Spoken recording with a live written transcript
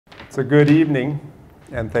So good evening,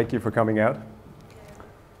 and thank you for coming out.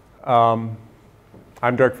 I'm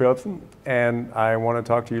Dirk Philipsen, and I want to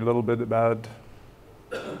talk to you a little bit about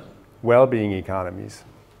well-being economies.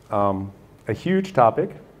 A huge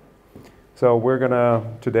topic. So we're going to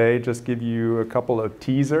today just give you a couple of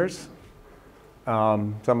teasers,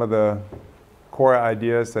 some of the core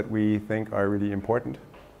ideas that we think are really important.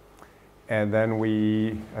 And then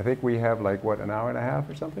I think we have like, what, an hour and a half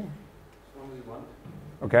or something?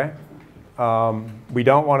 Okay. We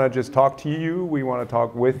don't want to just talk to you, we want to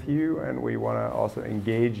talk with you, and we want to also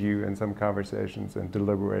engage you in some conversations and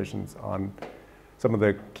deliberations on some of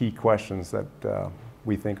the key questions that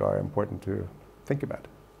we think are important to think about.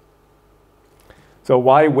 So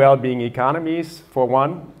why well-being economies, for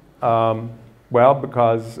one? Well,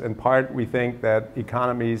 because in part we think that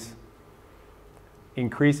economies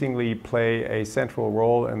increasingly play a central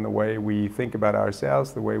role in the way we think about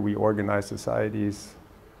ourselves, the way we organize societies,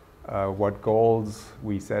 what goals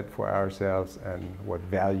we set for ourselves, and what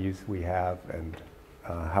values we have, and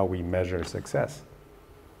how we measure success.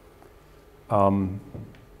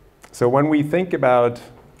 So when we think about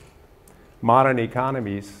modern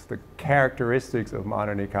economies, the characteristics of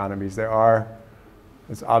modern economies,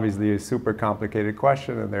 it's obviously a super complicated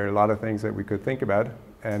question, and there are a lot of things that we could think about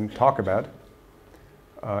and talk about,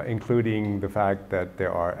 including the fact that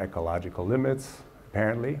there are ecological limits,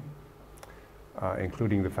 apparently,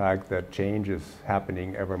 including the fact that change is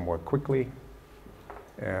happening ever more quickly,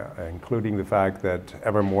 including the fact that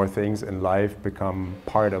ever more things in life become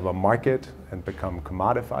part of a market and become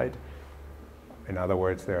commodified. In other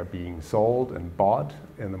words, they're being sold and bought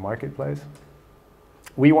in the marketplace.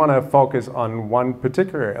 We want to focus on one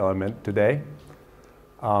particular element today,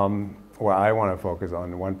 or I want to focus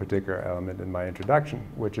on one particular element in my introduction,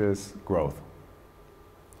 which is growth.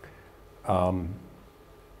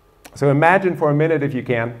 So imagine for a minute, if you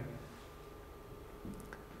can,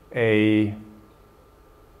 a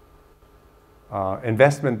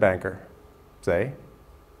investment banker, say,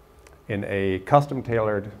 in a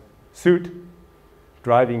custom-tailored suit,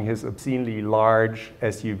 driving his obscenely large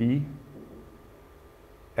SUV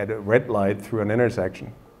at a red light through an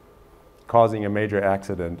intersection, causing a major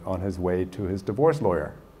accident on his way to his divorce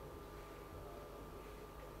lawyer.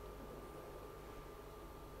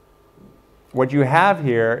 What you have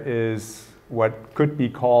here is what could be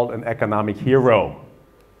called an economic hero,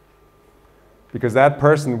 because that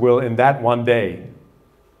person will, in that one day,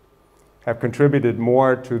 have contributed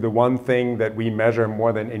more to the one thing that we measure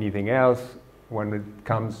more than anything else when it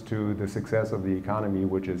comes to the success of the economy,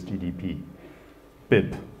 which is GDP.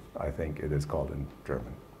 BIP, I think it is called in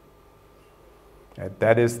German.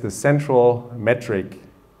 That is the central metric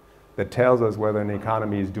that tells us whether an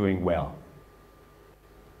economy is doing well.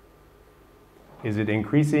 Is it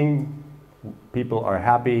increasing? People are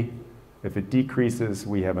happy. If it decreases,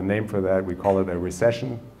 we have a name for that. We call it a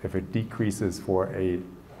recession. If it decreases for a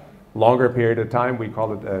longer period of time, we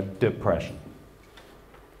call it a depression.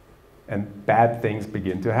 And bad things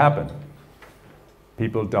begin to happen.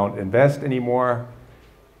 People don't invest anymore.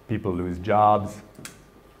 People lose jobs.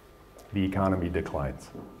 The economy declines.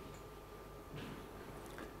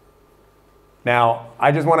 Now,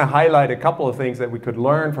 I just want to highlight a couple of things that we could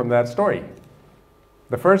learn from that story.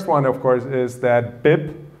 The first one, of course, is that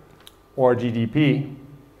BIP, or GDP,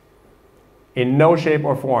 in no shape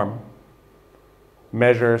or form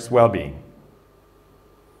measures well-being.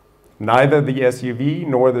 Neither the SUV,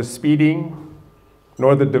 nor the speeding,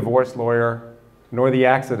 nor the divorce lawyer, nor the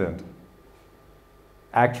accident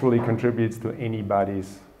actually contributes to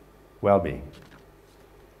anybody's well-being,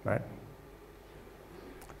 right?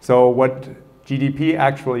 So what GDP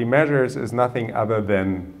actually measures is nothing other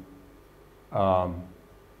than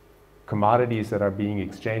commodities that are being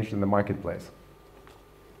exchanged in the marketplace.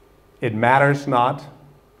 It matters not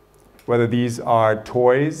whether these are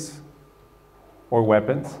toys or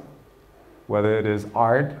weapons, whether it is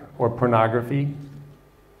art or pornography,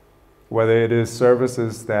 whether it is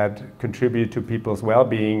services that contribute to people's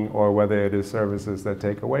well-being, or whether it is services that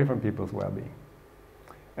take away from people's well-being.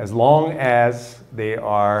 As long as they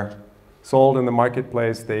are sold in the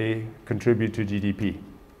marketplace, they contribute to GDP.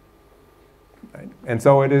 Right? And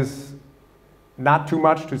so it is not too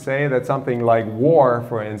much to say that something like war,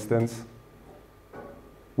 for instance,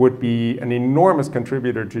 would be an enormous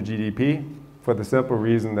contributor to GDP, for the simple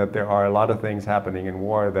reason that there are a lot of things happening in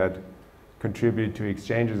war that contribute to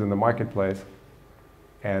exchanges in the marketplace,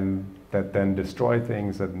 and that then destroy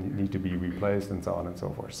things that need to be replaced, and so on and so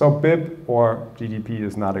forth. So BIP, or GDP,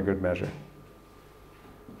 is not a good measure.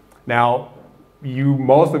 Now,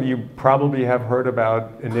 Most of you probably have heard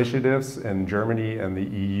about initiatives in Germany and the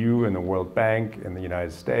EU and the World Bank in the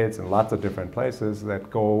United States and lots of different places that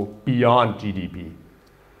go beyond GDP.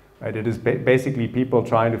 Right? It is basically people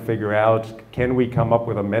trying to figure out, can we come up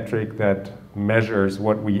with a metric that measures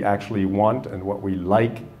what we actually want and what we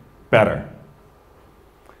like better?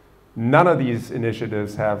 None of these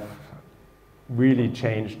initiatives have really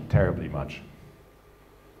changed terribly much.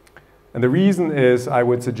 And the reason is, I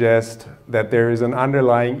would suggest, that there is an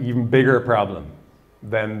underlying even bigger problem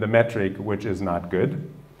than the metric, which is not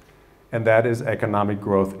good, and that is economic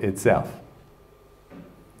growth itself.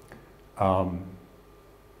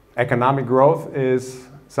 Economic growth is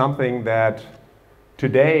something that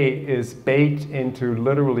today is baked into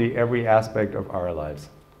literally every aspect of our lives.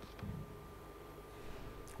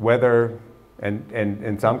 Whether, and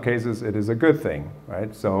in some cases it is a good thing,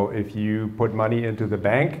 right? So if you put money into the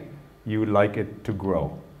bank, you would like it to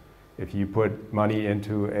grow. If you put money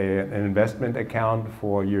into an investment account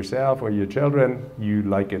for yourself or your children, you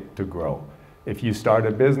like it to grow. If you start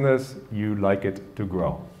a business, you like it to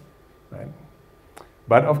grow, right?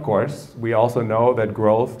 But of course, we also know that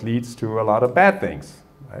growth leads to a lot of bad things,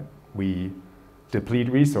 right? We deplete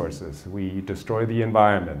resources, we destroy the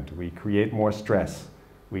environment, we create more stress,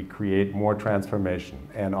 we create more transformation,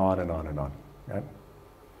 and on and on and on, right?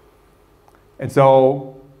 And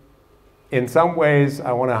so, in some ways,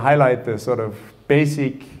 I want to highlight the sort of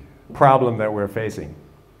basic problem that we're facing.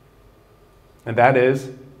 And that is,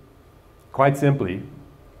 quite simply,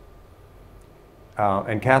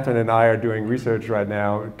 and Katherine and I are doing research right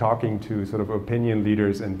now, talking to sort of opinion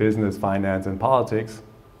leaders in business, finance, and politics.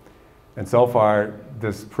 And so far,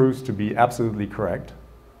 this proves to be absolutely correct.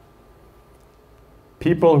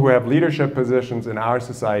 People who have leadership positions in our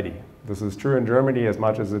society, this is true in Germany as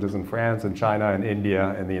much as it is in France and China and India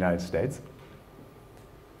and the United States,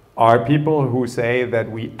 are people who say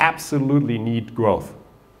that we absolutely need growth.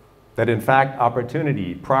 That in fact,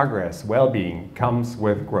 opportunity, progress, well-being comes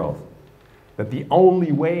with growth. That the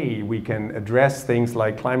only way we can address things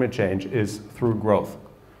like climate change is through growth.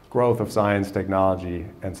 Growth of science, technology,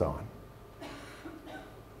 and so on.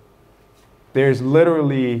 There's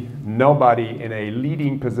literally nobody in a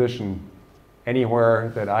leading position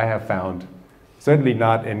anywhere that I have found, certainly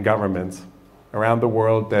not in governments around the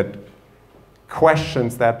world, that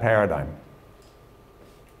questions that paradigm.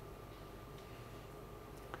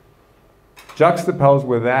 Juxtapose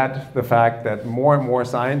with that the fact that more and more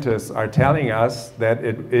scientists are telling us that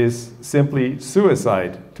it is simply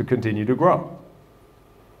suicide to continue to grow.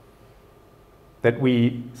 That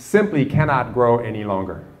we simply cannot grow any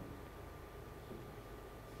longer.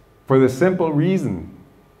 For the simple reason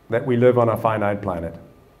that we live on a finite planet.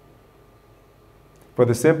 For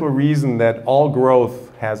the simple reason that all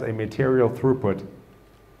growth has a material throughput.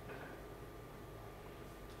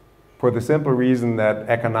 For the simple reason that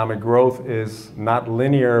economic growth is not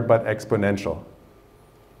linear but exponential.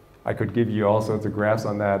 I could give you all sorts of graphs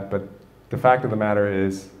on that, but the fact of the matter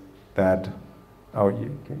is that,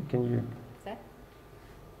 can you?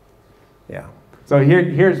 Yeah. So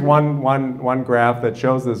here's one graph that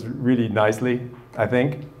shows this really nicely, I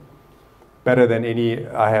think. Better than any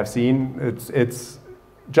I have seen. It's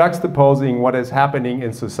juxtaposing what is happening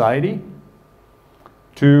in society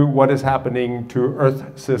to what is happening to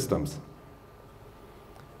Earth systems.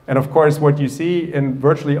 And of course, what you see in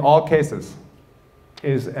virtually all cases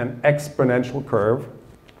is an exponential curve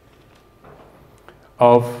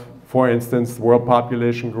of, for instance, world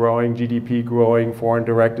population growing, GDP growing, foreign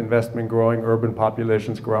direct investment growing, urban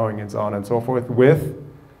populations growing, and so on and so forth, with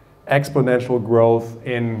exponential growth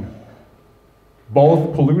in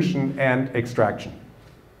both pollution and extraction.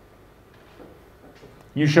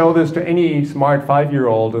 You show this to any smart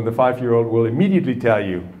 5-year-old, and the 5-year-old will immediately tell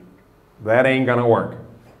you, that ain't gonna work.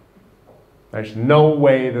 There's no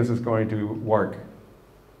way this is going to work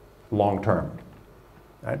long term,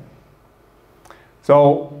 right?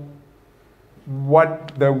 So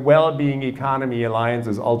what the Wellbeing Economy Alliance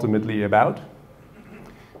is ultimately about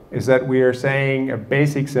is that we are saying a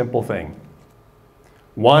basic, simple thing.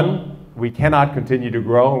 One, we cannot continue to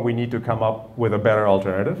grow, and we need to come up with a better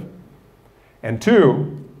alternative. And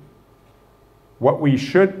two, what we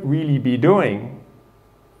should really be doing,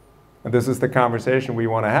 and this is the conversation we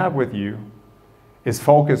want to have with you, is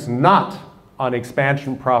focus not on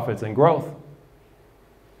expansion, profits, and growth,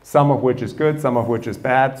 some of which is good, some of which is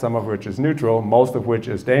bad, some of which is neutral, most of which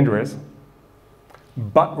is dangerous,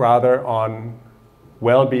 but rather on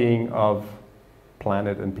well-being of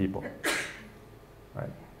planet and people.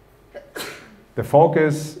 Right? The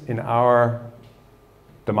focus in our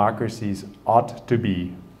democracies ought to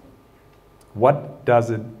be, what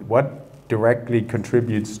directly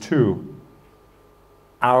contributes to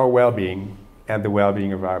our well-being and the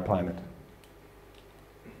well-being of our planet.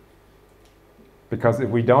 Because if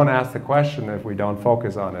we don't ask the question, if we don't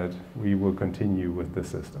focus on it, we will continue with the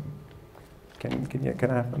system. Can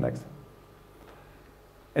I have the next?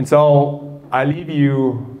 And so I leave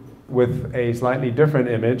you with a slightly different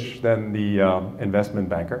image than the investment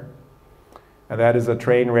banker. And that is a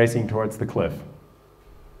train racing towards the cliff.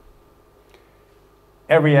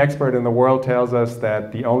 Every expert in the world tells us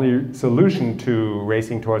that the only solution to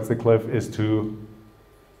racing towards the cliff is to,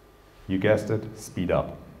 you guessed it, speed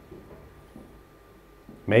up.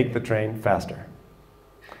 Make the train faster.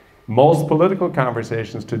 Most political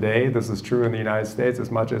conversations today, this is true in the United States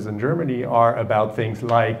as much as in Germany, are about things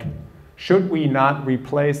like, should we not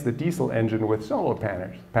replace the diesel engine with solar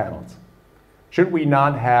panels? Should we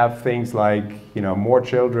not have things like, more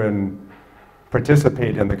children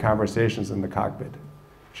participate in the conversations in the cockpit?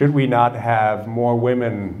 Should we not have more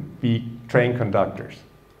women be train conductors?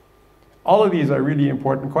 All of these are really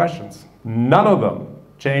important questions. None of them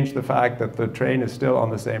change the fact that the train is still on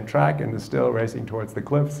the same track and is still racing towards the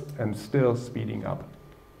cliffs and still speeding up.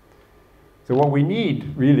 So what we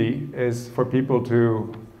need really is for people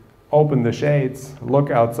to open the shades,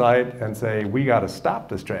 look outside and say, we got to stop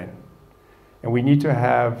this train. And we need to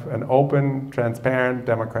have an open, transparent,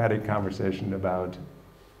 democratic conversation about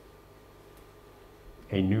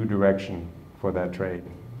a new direction for that train,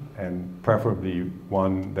 and preferably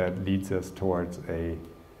one that leads us towards a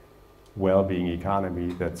well-being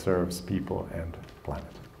economy that serves people and planet.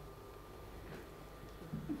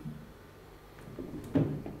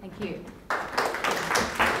 Thank you.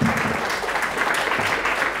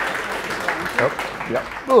 Oh,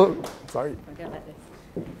 yeah. Oh, sorry. I'll go like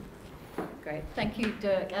this. Great. Thank you,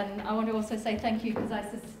 Dirk. And I want to also say thank you because I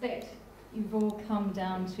suspect you've all come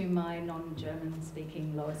down to my non-German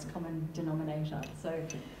speaking lowest common denominator. So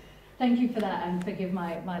thank you for that, and forgive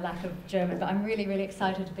my lack of German, but I'm really, really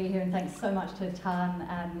excited to be here, and thanks so much to Tan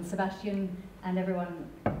and Sebastian and everyone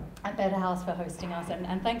at Betahaus for hosting us,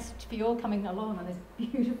 and thanks for you all coming along on this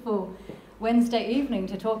beautiful Wednesday evening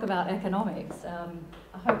to talk about economics.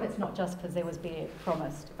 I hope it's not just because there was beer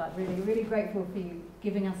promised, but really, really grateful for you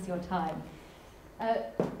giving us your time.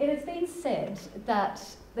 It has been said that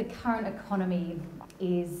the current economy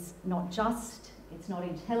is not just, it's not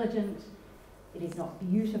intelligent, it is not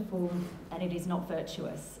beautiful, and it is not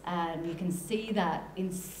virtuous. And you can see that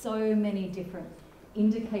in so many different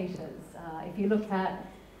indicators. If you look at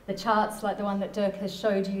the charts like the one that Dirk has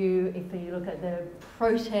showed you, if you look at the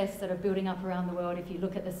protests that are building up around the world, if you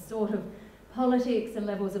look at the sort of politics and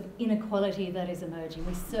levels of inequality that is emerging,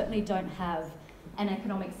 we certainly don't have an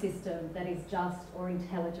economic system that is just or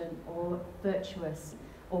intelligent or virtuous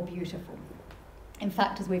or beautiful. In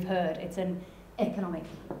fact, as we've heard, it's an economic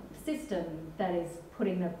system that is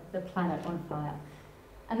putting the planet on fire.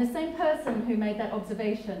 And the same person who made that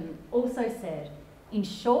observation also said, in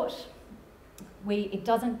short, it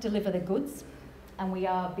doesn't deliver the goods, and we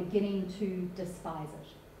are beginning to despise it.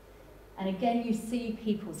 And again, you see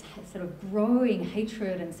people's sort of growing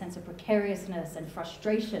hatred and sense of precariousness and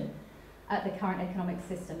frustration at the current economic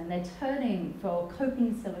system, and they're turning for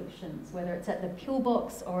coping solutions, whether it's at the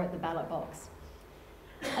pillbox or at the ballot box.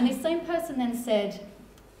 And this same person then said,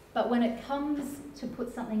 but when it comes to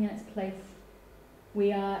put something in its place,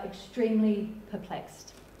 we are extremely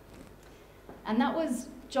perplexed. And that was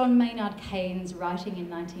John Maynard Keynes writing in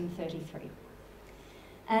 1933.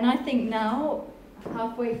 And I think now,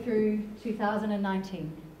 halfway through 2019,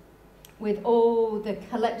 with all the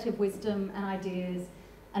collective wisdom and ideas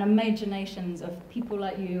and imaginations of people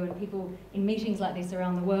like you and people in meetings like this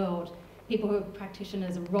around the world, people who are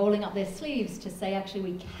practitioners are rolling up their sleeves to say, actually,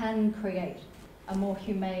 we can create a more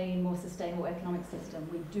humane, more sustainable economic system.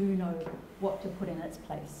 We do know what to put in its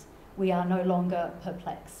place. We are no longer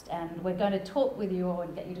perplexed. And we're going to talk with you all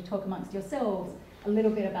and get you to talk amongst yourselves a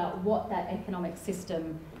little bit about what that economic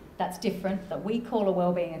system that's different, that we call a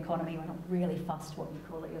wellbeing economy. We're not really fussed what you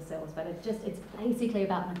call it yourselves, but it's basically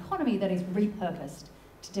about an economy that is repurposed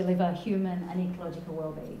to deliver human and ecological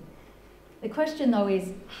well-being. The question, though,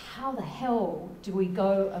 is how the hell do we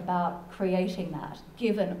go about creating that,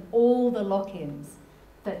 given all the lock-ins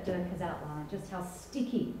that Dirk has outlined, just how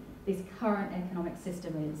sticky this current economic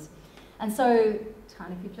system is. And so,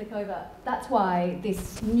 Tan, if you click over, that's why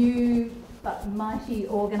this new but mighty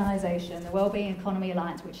organisation, the Wellbeing Economy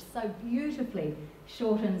Alliance, which so beautifully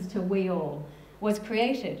shortens to We All, was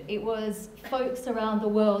created. It was folks around the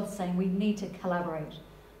world saying we need to collaborate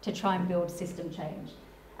to try and build system change.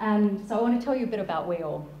 And so I want to tell you a bit about We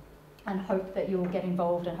All, and hope that you'll get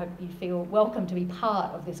involved and hope you feel welcome to be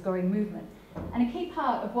part of this growing movement. And a key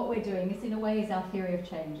part of what we're doing, this in a way is our theory of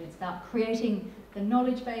change. It's about creating the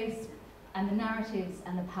knowledge base and the narratives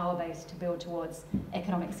and the power base to build towards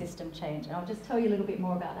economic system change. And I'll just tell you a little bit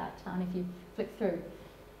more about that, Tan, if you flick through.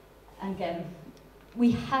 And again,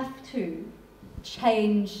 we have to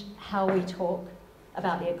change how we talk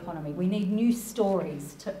about the economy. We need new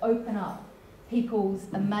stories to open up people's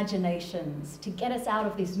imaginations, to get us out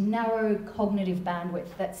of this narrow cognitive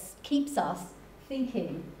bandwidth that keeps us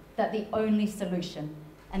thinking that the only solution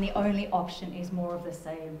and the only option is more of the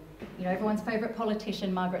same. You know, everyone's favourite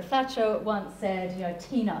politician, Margaret Thatcher, once said, you know,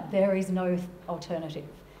 Tina, there is no alternative.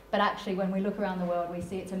 But actually, when we look around the world, we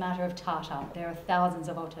see it's a matter of Tata. There are thousands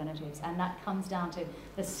of alternatives, and that comes down to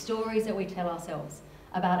the stories that we tell ourselves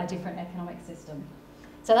about a different economic system.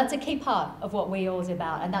 So that's a key part of what WEAll is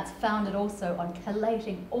about, and that's founded also on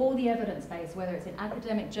collating all the evidence base, whether it's in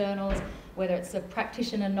academic journals, whether it's the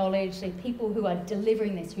practitioner knowledge, the people who are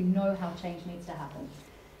delivering this, who know how change needs to happen.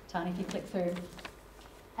 Tan, if you click through.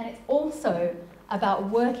 And it's also about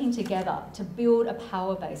working together to build a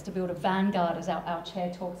power base, to build a vanguard, as our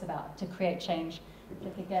chair talks about, to create change.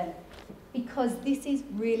 Click again. Because this is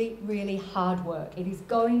really, really hard work. It is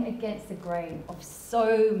going against the grain of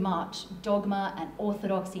so much dogma and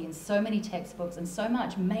orthodoxy in so many textbooks and so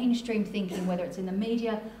much mainstream thinking, whether it's in the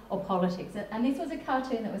media or politics. And this was a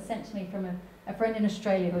cartoon that was sent to me from a friend in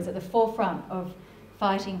Australia who was at the forefront of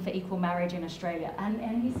fighting for equal marriage in Australia.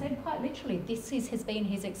 And he said quite literally, this has been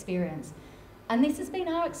his experience. And this has been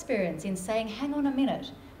our experience in saying, hang on a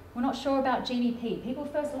minute, we're not sure about GDP. People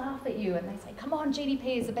first laugh at you and they say, come on,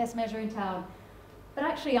 GDP is the best measure in town. But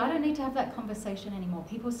actually, I don't need to have that conversation anymore.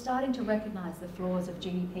 People are starting to recognise the flaws of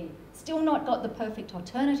GDP. Still not got the perfect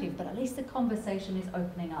alternative, but at least the conversation is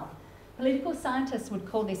opening up. Political scientists would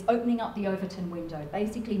call this opening up the Overton window,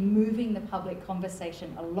 basically moving the public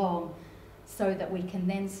conversation along so that we can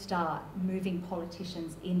then start moving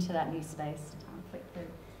politicians into that new space. Flick through.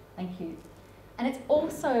 Thank you. And it's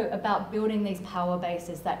also about building these power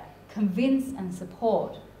bases that convince and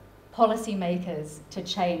support policymakers to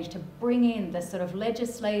change, to bring in the sort of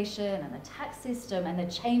legislation and the tax system and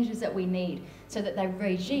the changes that we need so that the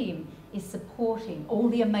regime is supporting all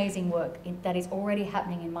the amazing work that is already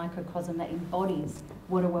happening in microcosm that embodies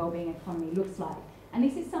what a wellbeing economy looks like. And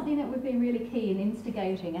this is something that we've been really key in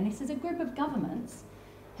instigating, and this is a group of governments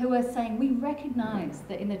who are saying we recognise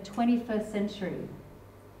that in the 21st century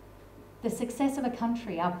the success of a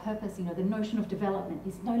country, our purpose, you know, the notion of development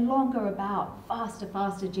is no longer about faster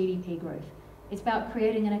GDP growth. It's about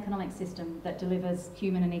creating an economic system that delivers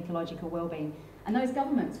human and ecological well-being. And those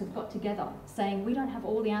governments have got together saying we don't have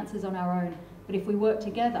all the answers on our own, but if we work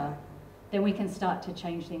together, then we can start to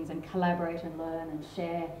change things and collaborate and learn and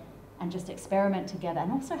share and just experiment together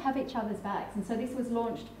and also have each other's backs. And so this was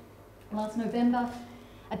launched last November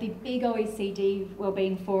at the big OECD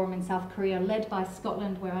Wellbeing Forum in South Korea, led by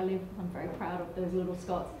Scotland, where I live. I'm very proud of those little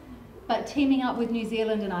Scots. But teaming up with New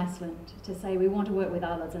Zealand and Iceland to say we want to work with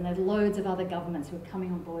others. And there's loads of other governments who are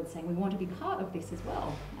coming on board saying we want to be part of this as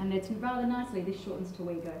well. And it's rather nicely, this shortens to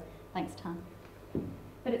WeGo. Thanks, Tan.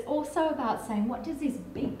 But it's also about saying, what does this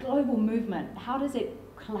big global movement, how does it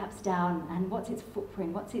collapse down, and what's its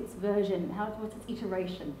footprint, what's its version, what's its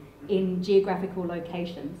iteration in geographical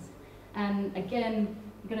locations? And again,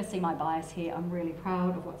 you're going to see my bias here. I'm really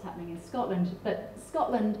proud of what's happening in Scotland, but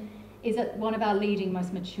Scotland is at one of our leading,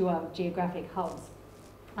 most mature geographic hubs.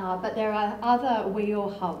 But there are other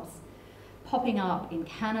WEAll hubs popping up in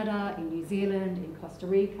Canada, in New Zealand, in Costa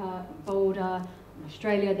Rica, in Boulder, in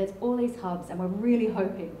Australia. There's all these hubs, and we're really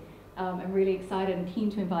hoping and really excited and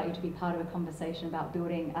keen to invite you to be part of a conversation about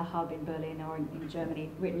building a hub in Berlin or in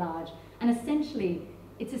Germany writ large. And essentially,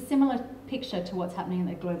 it's a similar picture to what's happening at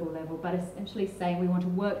the global level, but essentially saying we want to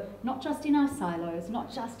work not just in our silos,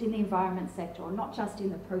 not just in the environment sector, or not just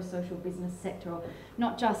in the pro-social business sector, or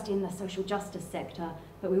not just in the social justice sector,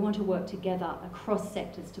 but we want to work together across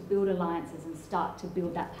sectors to build alliances and start to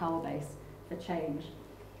build that power base for change.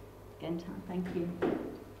 Again, Tan, thank you.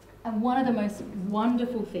 And one of the most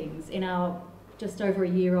wonderful things in our just over a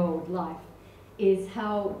year-old life is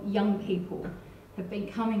how young people have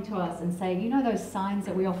been coming to us and saying, you know those signs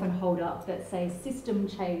that we often hold up that say system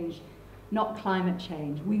change, not climate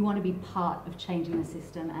change. We want to be part of changing the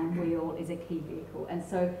system, and WEAll is a key vehicle. And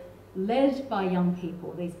so, led by young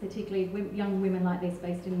people, these particularly young women like this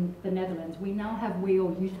based in the Netherlands, we now have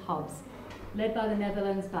WEAll youth hubs, led by the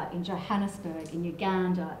Netherlands, but in Johannesburg, in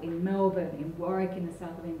Uganda, in Melbourne, in Warwick in the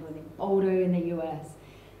south of England, in Boulder in the US.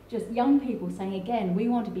 Just young people saying, again, we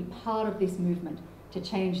want to be part of this movement to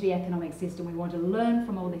change the economic system. We want to learn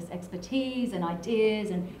from all this expertise and ideas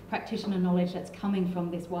and practitioner knowledge that's coming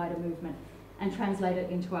from this wider movement. and translate it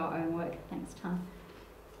into our own work. Thanks, Tan.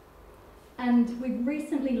 And we've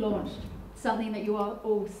recently launched something that you are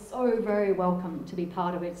all so very welcome to be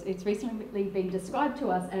part of. It's recently been described to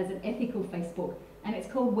us as an ethical Facebook, and it's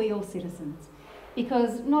called We All Citizens.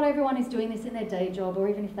 Because not everyone is doing this in their day job, or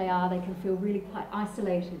even if they are, they can feel really quite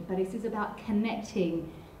isolated. But this is about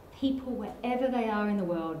connecting people wherever they are in the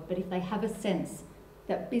world, but if they have a sense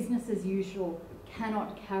that business as usual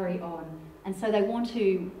cannot carry on. And so they want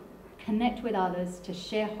to connect with others, to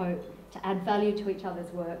share hope, to add value to each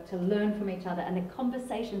other's work, to learn from each other. And the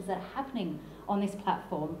conversations that are happening on this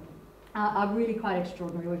platform are really quite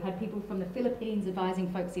extraordinary. We've had people from the Philippines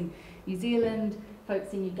advising folks in New Zealand,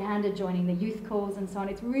 folks in Uganda joining the youth calls and so on.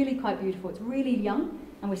 It's really quite beautiful. It's really young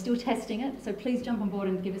and we're still testing it. So please jump on board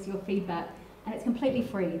and give us your feedback. And it's completely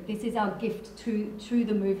free. This is our gift to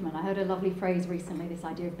the movement. I heard a lovely phrase recently, this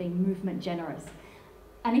idea of being movement generous.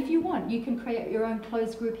 And if you want, you can create your own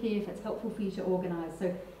closed group here if it's helpful for you to organise.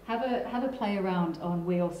 So have a play around on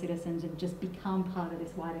We All Citizens and just become part of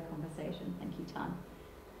this wider conversation. Thank you, Tan.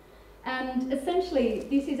 And essentially,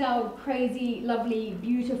 this is our crazy, lovely,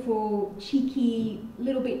 beautiful, cheeky,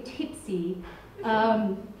 little bit tipsy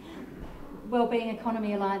Wellbeing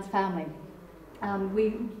Economy Alliance family.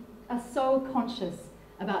 We are so conscious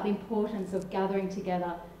about the importance of gathering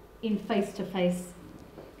together in face-to-face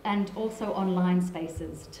and also online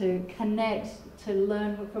spaces to connect, to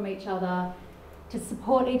learn from each other, to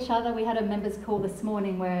support each other. We had a members call this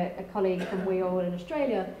morning where a colleague from We All in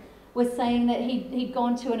Australia was saying that he'd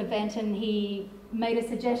gone to an event and he made a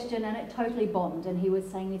suggestion and it totally bombed, and he was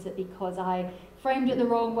saying, is it because I framed it the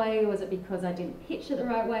wrong way, or was it because I didn't pitch it the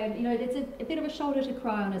right way? And you know, it's a bit of a shoulder to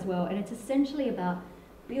cry on as well, and it's essentially about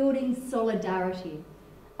building solidarity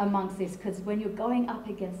amongst this, because when you're going up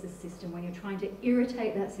against the system, when you're trying to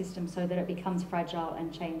irritate that system so that it becomes fragile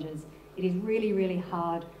and changes, it is really, really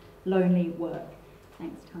hard, lonely work.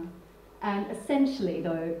 Thanks, Tom. And essentially,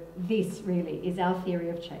 though, this really is our theory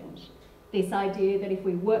of change. This idea that if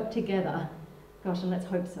we work together, gosh, and let's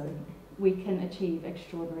hope so, we can achieve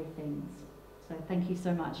extraordinary things. So thank you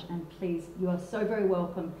so much, and please, you are so very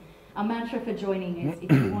welcome. Our mantra for joining is,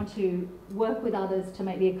 if you want to work with others to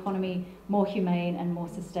make the economy more humane and more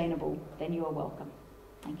sustainable, then you are welcome.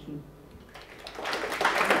 Thank you.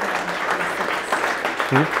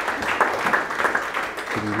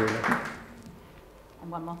 And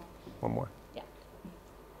one more. One more. Yeah.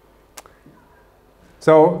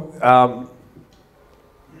 So,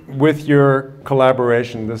 with your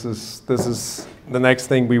collaboration, this is the next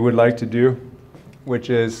thing we would like to do, which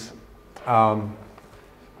is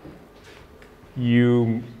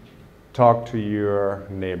you talk to your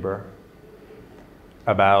neighbor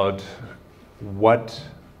about what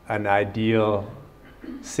an ideal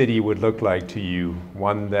city would look like to you,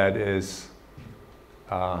 one that is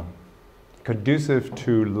conducive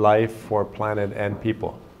to life for planet and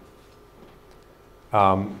people.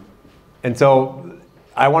 And so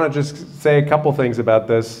I want to just say a couple things about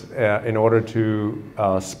this in order to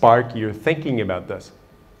spark your thinking about this.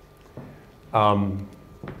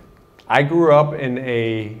 I grew up in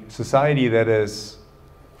a society that is,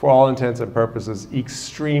 for all intents and purposes,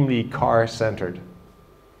 extremely car-centered.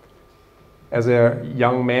 As a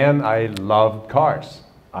young man, I loved cars.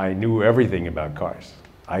 I knew everything about cars.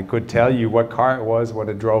 I could tell you what car it was when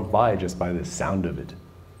it drove by just by the sound of it.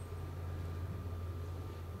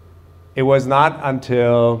 It was not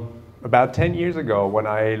until about 10 years ago when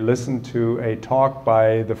I listened to a talk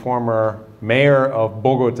by the former mayor of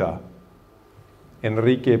Bogota,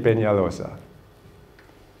 Enrique Peñalosa,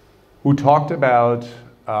 who talked about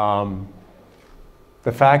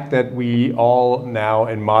the fact that we all now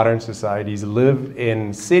in modern societies live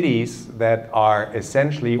in cities that are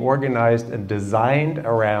essentially organized and designed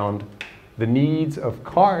around the needs of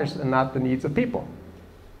cars and not the needs of people.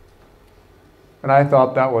 And I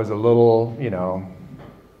thought that was a little,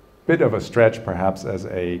 bit of a stretch perhaps as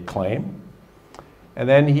a claim. And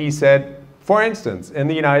then he said, for instance, in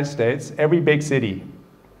the United States, every big city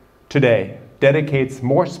today dedicates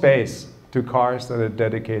more space to cars than it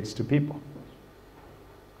dedicates to people.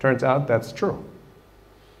 Turns out that's true.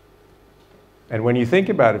 And when you think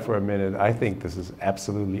about it for a minute, I think this is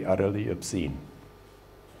absolutely, utterly obscene.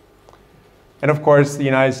 And of course, the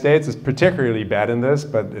United States is particularly bad in this,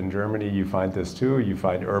 but in Germany you find this too. You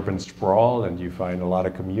find urban sprawl and you find a lot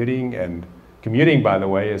of commuting. And commuting, by the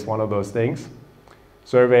way, is one of those things.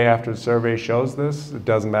 Survey after survey shows this. It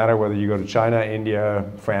doesn't matter whether you go to China, India,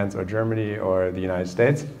 France, or Germany, or the United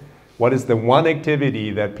States. What is the one activity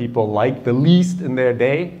that people like the least in their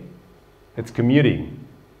day? It's commuting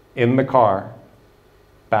in the car,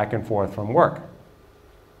 back and forth from work.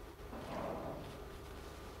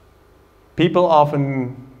 people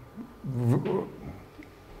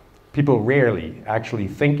rarely actually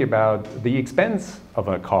think about the expense of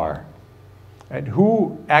a car. And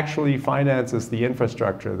who actually finances the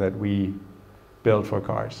infrastructure that we build for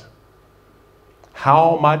cars?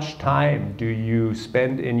 How much time do you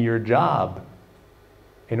spend in your job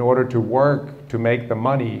in order to work to make the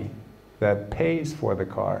money that pays for the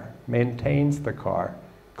car, maintains the car,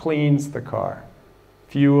 cleans the car,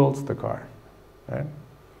 fuels the car? Right?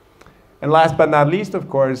 And last but not least, of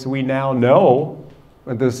course, we now know,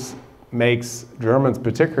 and this makes Germans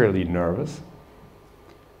particularly nervous,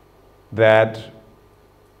 that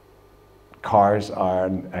cars are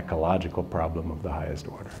an ecological problem of the highest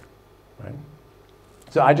order. Right?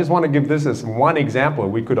 So I just want to give this as one example.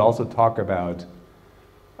 We could also talk about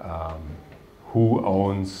who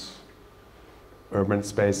owns urban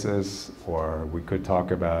spaces, or we could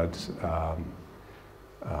talk about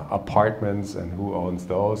apartments and who owns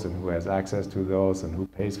those and who has access to those and who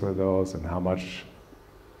pays for those and how much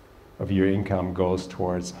of your income goes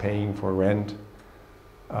towards paying for rent.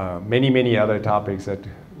 Many other topics that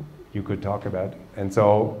you could talk about. And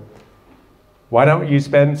so why don't you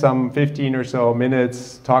spend some 15 or so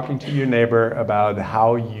minutes talking to your neighbor about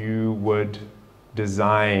how you would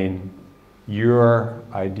design your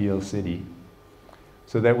ideal city,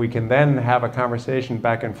 so that we can then have a conversation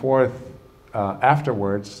back and forth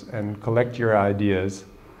afterwards and collect your ideas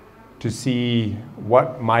to see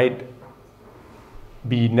what might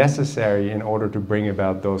be necessary in order to bring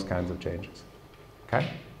about those kinds of changes. Okay?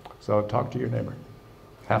 So talk to your neighbor.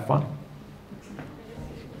 Have fun.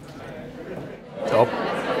 Oh.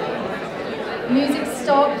 Music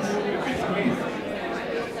stopped.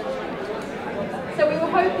 So we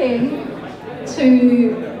were hoping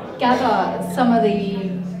to gather some of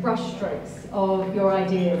the brushstrokes of your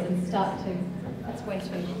ideas and start to... That's way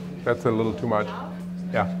too... That's a little too much.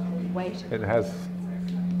 Yeah. Wait. It has...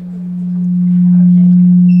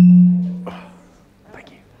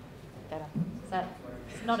 Thank you. Better. Is that...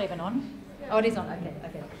 It's not even on? Oh, it is on. Okay,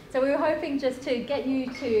 okay. So we were hoping just to get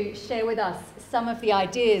you to share with us some of the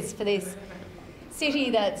ideas for this city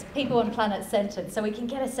that's people and planet centered, so we can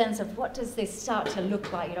get a sense of what does this start to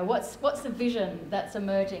look like. You know, what's the vision that's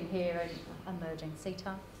emerging here and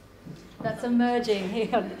that's emerging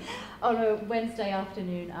here on a Wednesday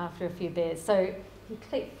afternoon after a few beers. So if you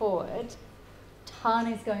click forward,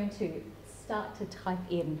 Tan is going to start to type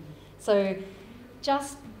in. So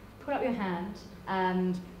just put up your hand,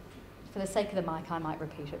 and for the sake of the mic, I might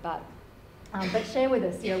repeat it, but share with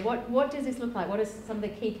us, you know, what does this look like? What are some of the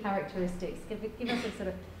key characteristics? Give us a sort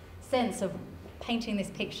of sense of painting this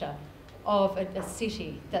picture of a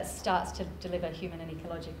city that starts to deliver human and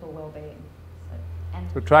ecological well-being.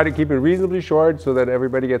 So try to keep it reasonably short so that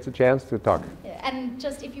everybody gets a chance to talk. Yeah, and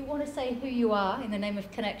just if you want to say who you are in the name of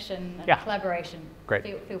connection and collaboration, great.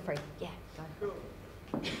 Feel free. Yeah, go.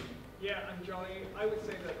 Cool. Yeah, I'm Johnny. I would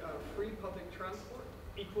say that free public transport,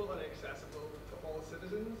 equal and accessible to all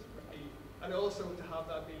citizens, would be, and also to have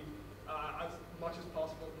that be as much as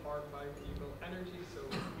possible powered by renewable energy, so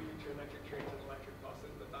moving to electric trains and electric buses,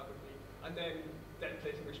 that would be, and then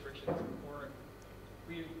placing restrictions, or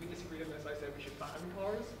we disagreed on this. I said we should ban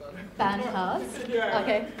cars, but ban cars? Yeah.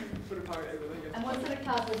 Okay. Put a power everything. And what sort of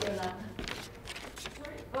cars would you allow?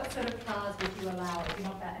 What sort of cars would you allow if you're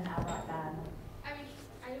not an outright ban? I mean,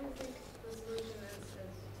 I don't think the solution is to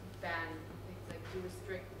ban things, like to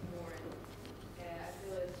restrict more. I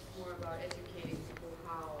feel it's more about educating people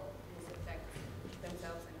how this affects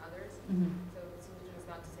themselves and others. Mm-hmm. So the solution is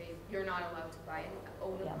not to say you're not allowed to buy an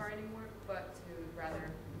older car anymore, but to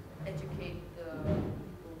rather educate the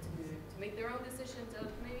people to make their own decisions of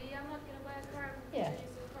maybe I'm not going to buy a car, I'm going to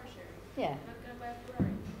use a car sharing. Yeah. I'm not going to buy a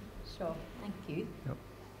Ferrari. Sure, thank you. Yep.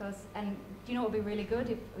 And do you know what would be really good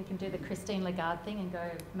if we can do the Christine Lagarde thing and go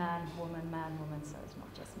man, woman, so it's not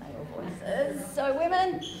just male voices. So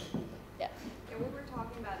women, yeah. Yeah, we were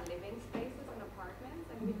talking about living spaces and apartments,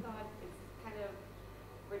 and we thought it's kind of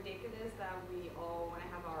ridiculous that we all want to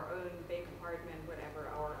have our own big apartment, whatever,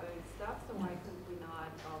 our own stuff. So why couldn't we not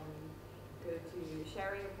go to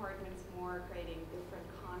sharing apartments more, creating different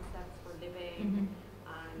concepts for living,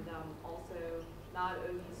 and also not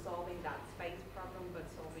only solving that space problem, but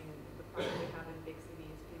solving the problem we have in big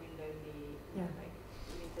cities, feeling lonely, like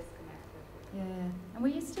really disconnected. Yeah, and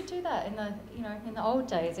we used to do that in the old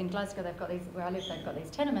days in Glasgow. They've got these, where I live, they've got these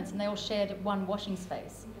tenements, and they all shared one washing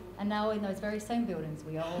space. And now in those very same buildings,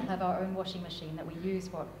 we all have our own washing machine that we use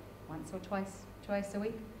once or twice a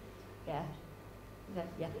week. Yeah,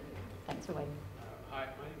 yeah. Thanks for waiting. Hi,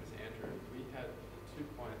 my name is Andrew. We had 2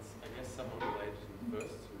 points, I guess somewhat related to the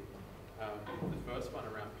first two. The first one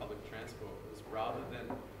around public transport was rather than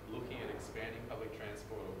looking at expanding public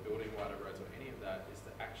transport or building wider roads or any of that is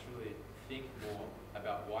to actually think more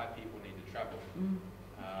about why people need to travel.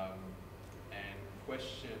 And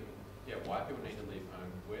question, why people need to leave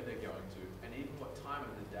home, where they're going to, and even what time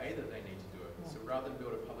of the day that they need to do it. So rather than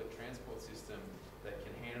build a public transport system that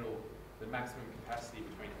can handle the maximum capacity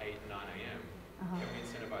between 8 and 9 a.m., can we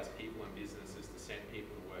incentivize people and businesses to send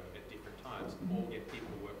people to work at different times, or get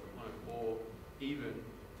people to work from home, or even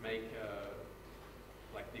make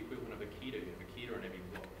like the equivalent of a Kita. You have a Kita in every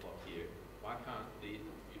block here. Why can't you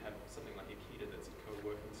have something like a Kita that's a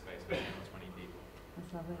co-working space for 10 or 20 people?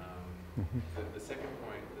 That's lovely. The second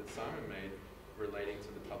point that Simon made relating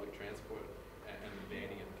to the public transport and the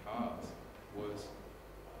banning of cars was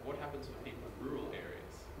what happens with people in rural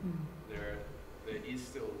areas. There is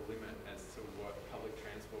still a limit as to what public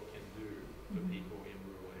transport can do for people in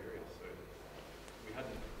rural areas. So we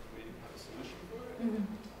didn't have a solution for it,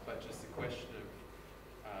 but just the question of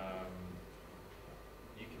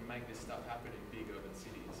you can make this stuff happen in big urban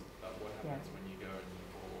cities, but what happens when you go in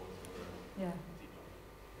rural or deeper?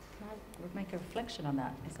 We'll make a reflection on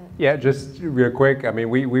that. Is that? Yeah, just real quick. I mean,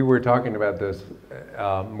 we were talking about this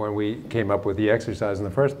when we came up with the exercise in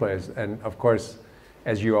the first place. And of course,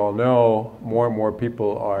 as you all know, more and more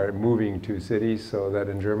people are moving to cities. So that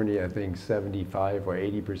in Germany, I think 75 or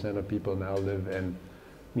 80% of people now live in,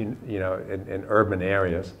 in urban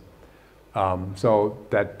areas. So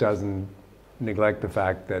that doesn't neglect the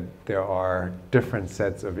fact that there are different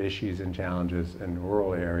sets of issues and challenges in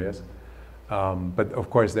rural areas. But of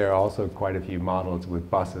course, there are also quite a few models with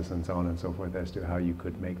buses and so on and so forth as to how you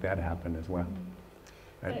could make that happen as well.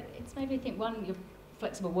 But it's made me think, one, your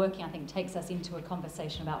flexible working, I think, takes us into a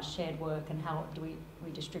conversation about shared work and how do we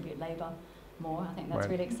redistribute labour more. I think that's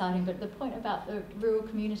really exciting. But the point about the rural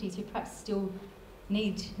communities who perhaps still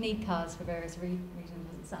need cars for various reasons,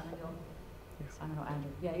 isn't Simon or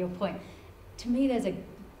Andrew? Your point. To me, there's a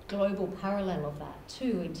global parallel of that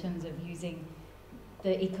too, in terms of using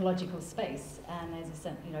the ecological space. And there's a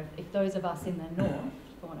sense, if those of us in the north,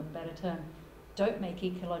 for want of a better term, don't make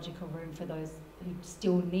ecological room for those who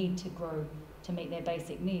still need to grow to meet their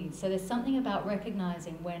basic needs. So there's something about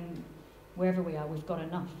recognising when, wherever we are, we've got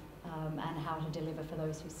enough, and how to deliver for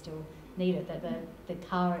those who still need it. That the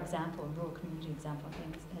car example, rural community example, I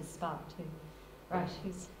think has sparked too. Right,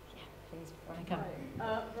 please, Veronica.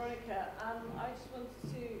 Hi, Veronica. I just wanted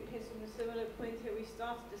to hit on a similar point here. We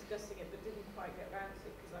started discussing it, but didn't quite get around to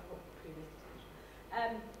it because I got previous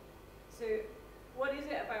discussion. So, what is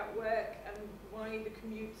it about work and why the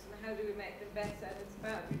commutes and how do we make them better? And it's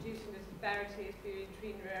about reducing the disparities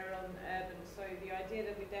between rural and urban. So the idea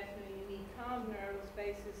that we definitely need cars in rural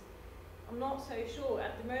spaces, I'm not so sure.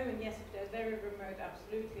 At the moment, yes, if they're very remote,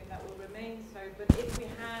 absolutely, and that will remain so. But if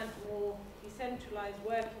we had more decentralized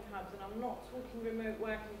working hubs, and I'm not talking remote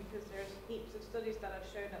working because there's heaps of studies that have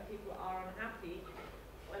shown that people are unhappy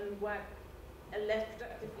and work less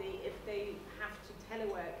productively if they have to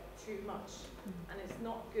telework too much. And it's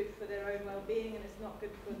not good for their own well-being, and it's not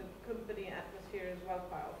good for the company atmosphere as well,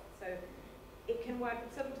 quite often. So it can work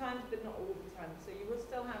sometimes, but not all the time. So you will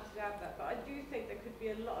still have to have that. But I do think there could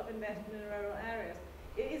be a lot of investment in rural areas.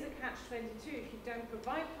 It is a catch-22. If you don't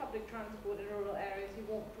provide public transport in rural areas,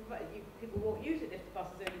 people won't use it if the bus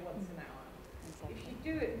is only once an hour. Exactly. If you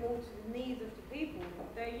do it more to the needs of the people,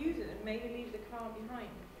 they'll use it and maybe leave the car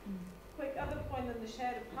behind. Quick other point on the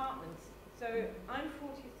shared apartments. So I'm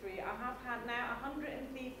 43. I have had now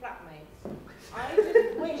 103 flatmates. I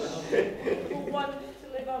just wish for one to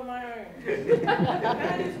live on my own. Can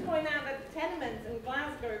I just point out that tenements in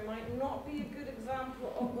Glasgow might not be a good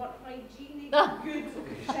example of what hygienic, good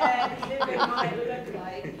shared living might look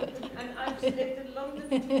like. And I've lived in London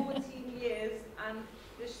for 14 years, and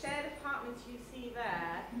the shared apartments you see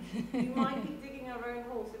there, you might be digging our own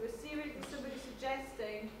holes. There was seriously somebody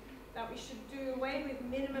suggesting that we should do away with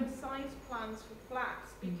minimum size plans for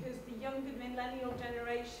flats because the younger millennial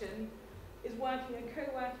generation is working in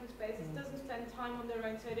co-working spaces, doesn't spend time on their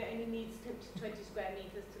own, so it only needs 20 square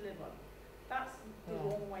meters to live on. That's the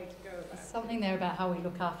wrong way to go about it. Something there about how we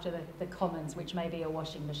look after the commons, which may be a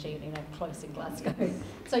washing machine, close in Glasgow.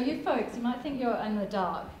 So you folks, you might think you're in the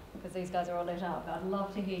dark because these guys are all lit up, but I'd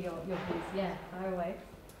love to hear your views. Yeah, fire away.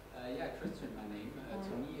 Christian, my name.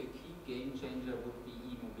 To me, a key game changer would be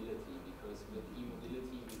e-mobility, because with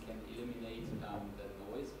e-mobility we can eliminate the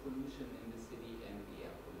noise pollution in the city and the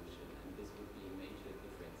air pollution, and this would be a major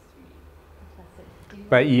difference to me. Fantastic.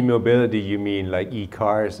 By e-mobility, you mean like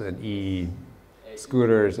e-cars and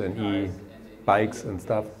e-scooters and e-bikes and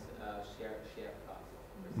stuff? Share cars.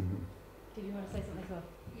 Did you want to say something as well?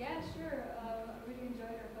 Yeah, sure. I really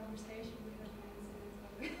enjoyed our conversation because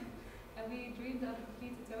and we dreamed dreamed of a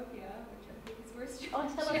complete utopia, which I think is worth Oh,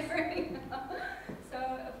 tell us. sharing. So,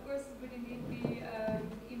 of course, it would indeed be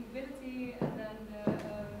e-mobility, and then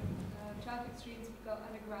the traffic streets would go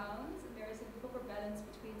underground, and there is a proper balance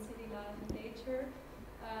between city life and nature.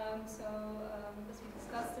 As we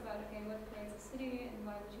discussed about, okay, what creates a city and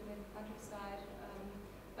why would you live in the countryside,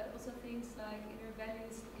 but also things like inner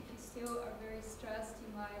values. If you still are very stressed,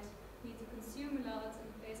 you might need to consume a lot, and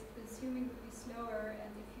the pace of consuming would be slower,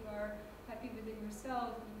 and if you are happy within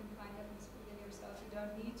yourself, you can find happiness within yourself. You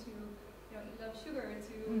don't need to, eat love sugar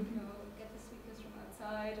to, get the sweetness from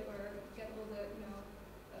outside, or get all the,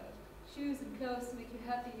 shoes and clothes to make you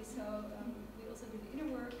happy. So we also do the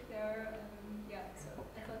inner work there. So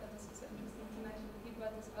I thought that was also interesting to mention. You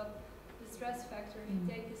brought this up, the stress factor. If you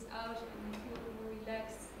take this out and you feel more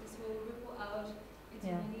relaxed, this will ripple out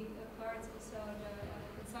into many parts. Also the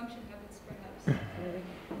consumption habits, perhaps.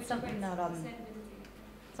 Which Something that sustainability.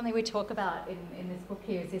 something we talk about in this book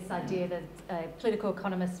here is this idea that a political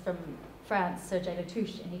economist from France, Serge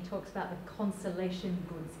Latouche, and he talks about the consolation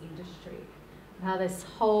goods industry. How there's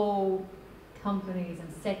whole companies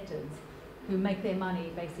and sectors who make their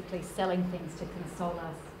money basically selling things to console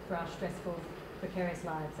us for our stressful, precarious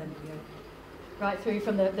lives, and right through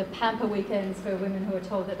from the pamper weekends for women who are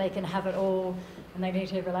told that they can have it all and they need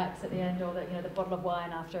to relax at the end, or that the bottle of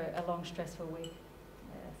wine after a long stressful week.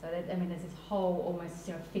 So there's this whole almost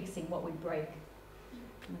fixing what we break,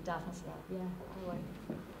 and the darkness of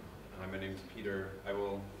that. Hi, my name's Peter.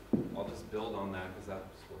 I'll just build on that, because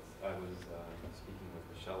that's what I was speaking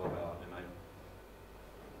with Michelle about,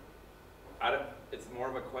 and it's more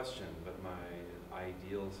of a question, but my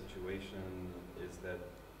ideal situation is that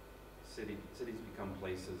cities become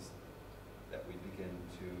places that we begin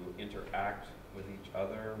to interact with each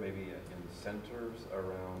other, maybe in centers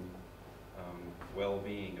around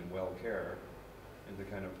well-being and well-care, and to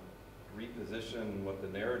kind of reposition what the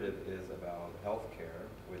narrative is about healthcare,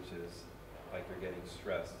 which is like you're getting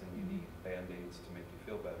stressed and you need band-aids to make you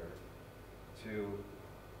feel better, to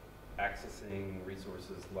accessing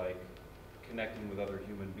resources like connecting with other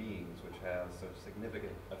human beings, which has such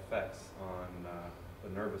significant effects on the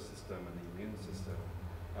nervous system and the immune system,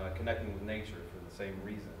 connecting with nature for the same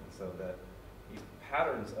reason, so that these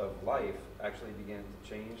patterns of life actually begin to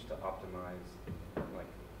change to optimize like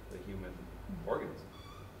the human organs,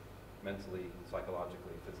 mentally,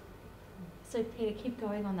 psychologically, physically. So Peter, keep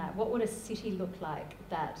going on that. What would a city look like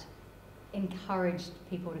that encouraged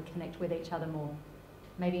people to connect with each other more?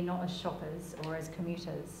 Maybe not as shoppers or as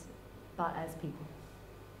commuters, but as people.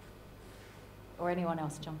 Or anyone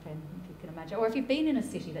else jump in, if you can imagine. Or if you've been in a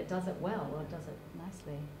city that does it well or does it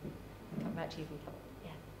nicely. Come back to you, Peter.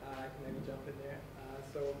 Yeah. I can maybe jump in there.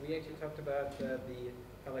 So we actually talked about the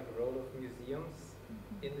kind of like role of museums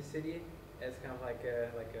in the city as kind of like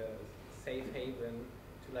a safe haven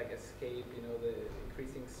to like escape, the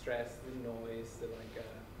increasing stress, the noise, the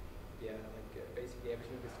basically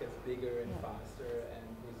everything just gets bigger and faster, and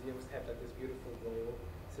museums have like this beautiful role,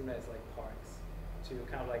 similar as like parks, to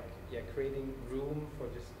kind of like creating room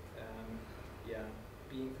for just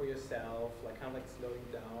being for yourself, like kind of like slowing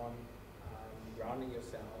down, grounding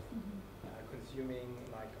yourself, consuming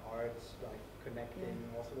like art, like connecting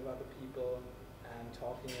also with other people, and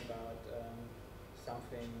talking about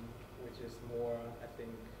something which is more, I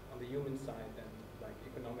think, on the human side than like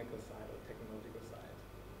economical side or technological side.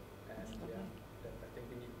 And I think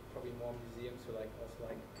we need probably more museums to like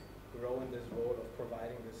also like grow in this role of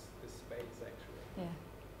providing this space actually.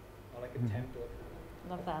 Yeah. Or like a tent or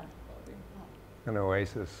love that. An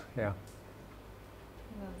oasis, yeah.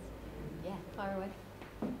 Yeah, fire away.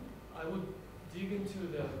 I would dig into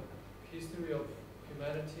the history of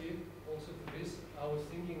humanity also to this. I was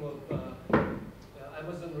thinking of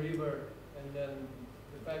Amazon River, and then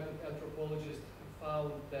the fact that anthropologists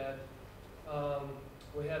found that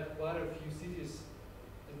we had quite a few cities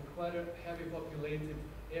in quite a heavy populated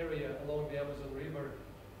area along the Amazon River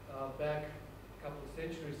back a couple of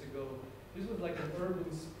centuries ago. This was like an urban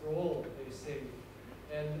sprawl, they say,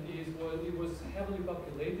 and it was heavily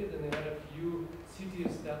populated, and they had a few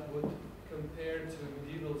cities that would compare to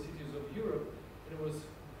medieval cities of Europe, and it was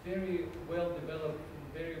very well developed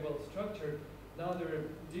and very well structured. Now they're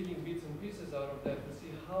digging bits and pieces out of that to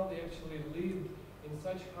see how they actually lived in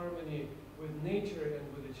such harmony with nature and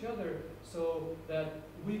with each other, so that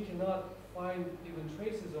we cannot find even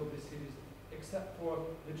traces of the cities except for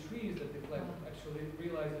the trees that they planted. Actually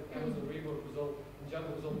realized that Amazon River was all, the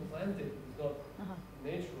jungle was all planted, it's not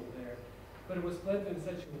natural there. But it was planted in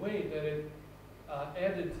such a way that it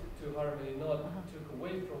added to harmony, not took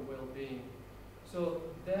away from well-being. So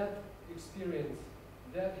that experience,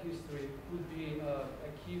 that history would be a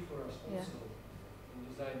key for us also.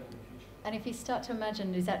 design in the future. And if you start to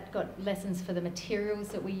imagine, has that got lessons for the materials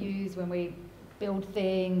that we use when we build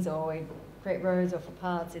things or we create roads or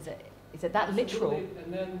footpaths? Is it that literal?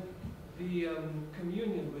 And then the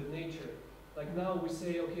communion with nature. Like now we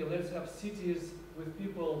say, okay, let's have cities with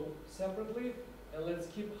people separately, and let's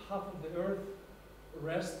keep half of the earth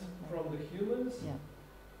rest from the humans. Yeah.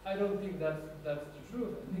 I don't think that's the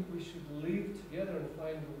truth. I think we should live together and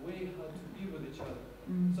find a way how to be with each other.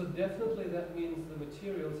 So definitely that means the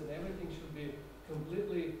materials and everything should be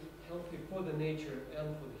completely healthy for the nature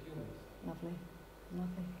and for the humans. Lovely,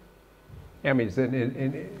 lovely. Yeah, I mean,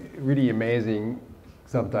 it's really amazing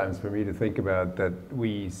sometimes for me to think about that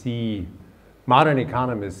we see, modern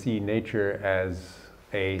economists see nature as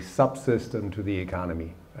a subsystem to the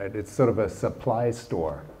economy. Right? It's sort of a supply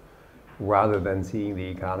store rather than seeing the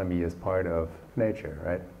economy as part of nature,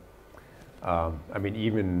 right? I mean,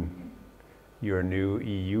 even your new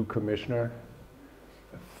EU commissioner,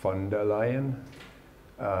 von der Leyen,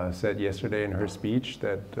 said yesterday in her speech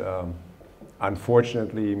that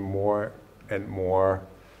unfortunately more and more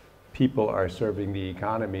people are serving the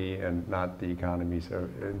economy and not the economy.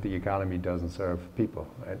 The economy doesn't serve people,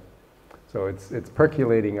 right? So it's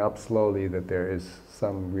percolating up slowly that there is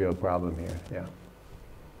some real problem here. Yeah.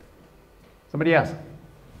 Somebody else?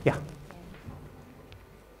 Yeah.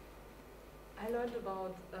 I learned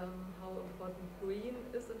about how important green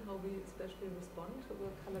is and how we especially respond to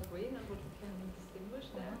the color green and what we can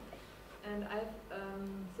distinguish there. And I've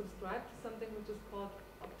subscribed to something which is called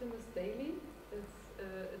Optimist Daily. It's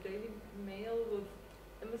a daily mail with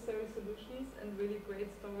emissary solutions and really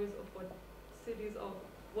great stories of what cities of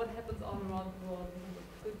what happens all around the world in terms of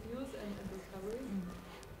good news and discoveries.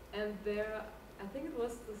 And there, I think it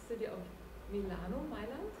was the city of Milan,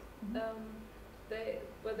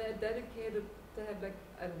 they're dedicated to have like,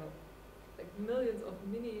 I don't know, like millions of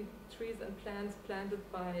mini trees and plants planted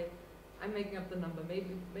by, I'm making up the number,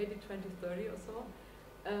 maybe 2030 or so.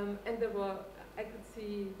 And there were, I could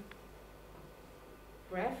see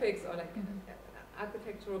graphics or like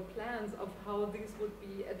architectural plans of how these would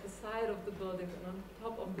be at the side of the buildings and on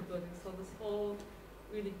top of the buildings. So this whole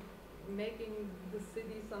really making the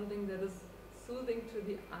city something that is soothing to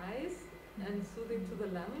the eyes and soothing to the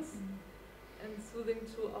lungs and soothing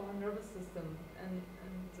to our nervous system and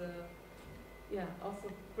yeah,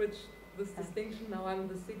 also bridge this distinction. Now I'm in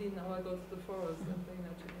the city, now I go to the forest and bring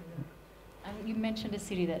that together. And you mentioned a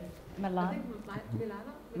city that Milan. I think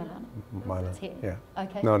Milano. Milan. It's here. Yeah.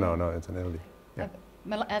 Okay. No, it's in Italy. Yeah.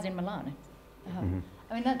 As in Milan. I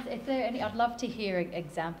mean, if there are any, I'd love to hear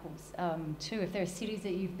examples too. If there are cities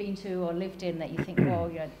that you've been to or lived in that you think, well,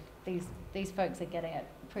 you know, these folks are getting it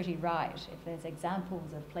pretty right. If there's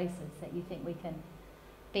examples of places that you think we can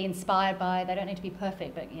be inspired by, they don't need to be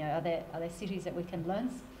perfect, but you know, are there cities that we can learn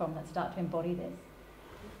from that start to embody this?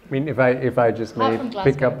 I mean, if I just may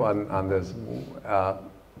pick up on this,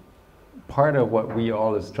 part of what we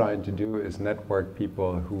all is trying to do is network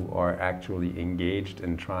people who are actually engaged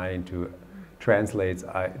in trying to translate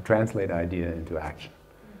idea into action,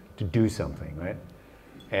 to do something, right?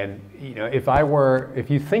 And you know, if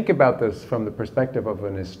you think about this from the perspective of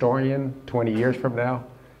an historian 20 years from now,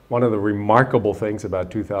 one of the remarkable things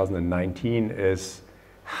about 2019 is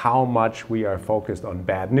how much we are focused on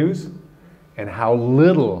bad news and how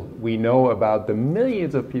little we know about the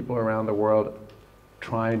millions of people around the world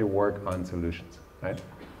trying to work on solutions, right?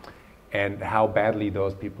 And how badly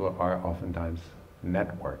those people are oftentimes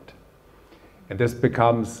networked. And this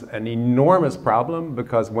becomes an enormous problem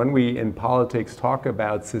because when we in politics talk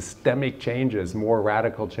about systemic changes, more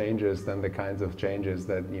radical changes than the kinds of changes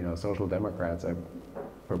that, you know, social democrats are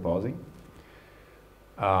proposing,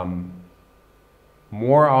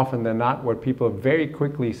 more often than not, what people very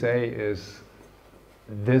quickly say is,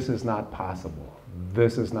 this is not possible,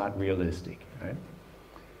 this is not realistic, right?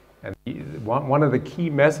 And one of the key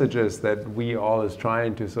messages that we all is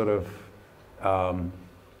trying to sort of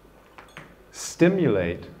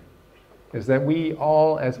stimulate is that we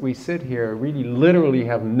all, as we sit here, really literally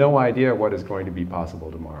have no idea what is going to be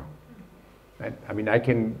possible tomorrow. Right? I mean, I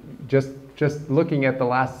can, just looking at the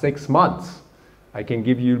last 6 months, I can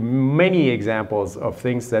give you many examples of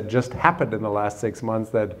things that just happened in the last 6 months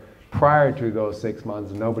that prior to those 6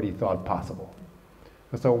 months nobody thought possible.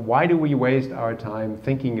 So why do we waste our time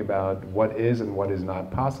thinking about what is and what is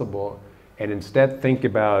not possible and instead think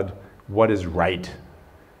about what is right?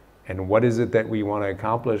 And what is it that we want to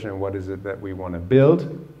accomplish and what is it that we want to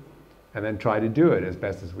build? And then try to do it as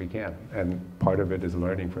best as we can. And part of it is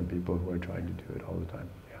learning from people who are trying to do it all the time.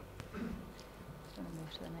 Yeah.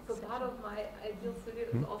 So part of my ideal city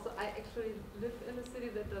is also, I actually live in a city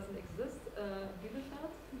that doesn't exist,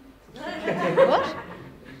 Bielefeld. What?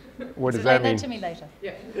 What does that mean? Explain that to me later.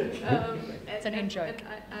 Yeah. It's an in-joke. And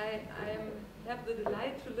I have the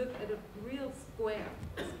delight to live at a real square.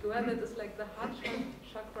 A square that is like the heart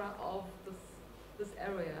chakra of this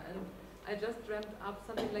area. And I just dreamt up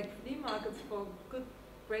something like flea markets for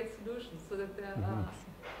great solutions, so that there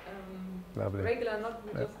are regular, not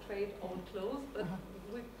we just trade old clothes, but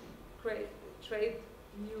we trade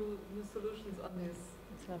new solutions on this.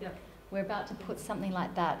 Yeah. We're about to put something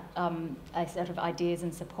like that, a sort of ideas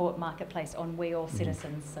and support marketplace on We All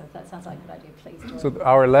Citizens. So if that sounds like a good idea, please do it. So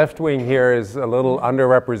our left wing here is a little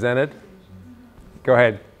underrepresented. Go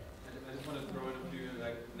ahead. I just want to throw in a few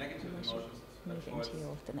negative emotions. Move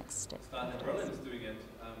into the next step. Berlin is doing it.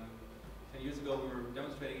 10 years ago, we were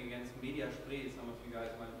demonstrating against Media Spree. Some of you guys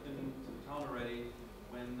might have been to the town already.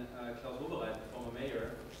 When Klaus Wobereit, the former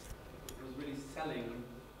mayor, was really selling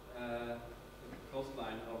the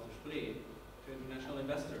coastline of the Spree to international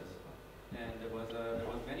investors. And there was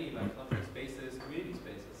many cultural spaces, community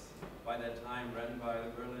spaces, by that time run by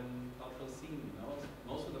the Berlin cultural scene.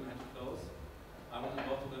 Most of them had to close. I was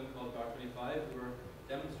involved with them called Bar 25. We were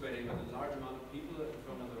demonstrating with a large amount of people in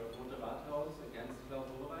front of the Rote Rathaus against Klaus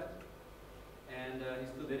Wobereit, and he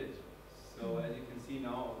still did it. So as you can see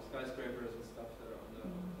now, skyscrapers and stuff that are on the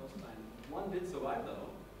coastline. One did survive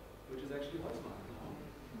though, which is actually Holzmarkt now.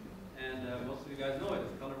 And most of you guys know it.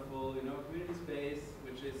 It's colorful, community space,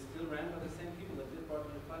 which is still ran by the same people that did Bar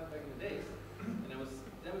 25 back in the days. And I was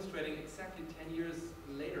demonstrating exactly 10 years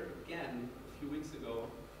later, again, a few weeks ago,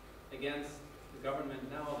 against the government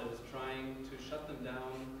now that is trying to shut them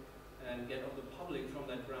down and get all the public from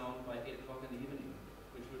that ground by 8 o'clock in the evening,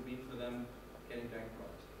 which would mean for them getting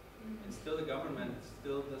bankrupt. And still the government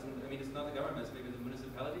still doesn't, it's not the government, it's maybe the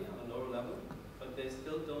municipality on a lower level, but they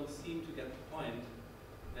still don't seem to get the point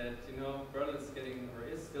that, Berlin is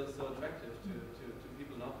is still so attractive to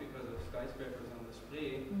people, not because of skyscrapers on the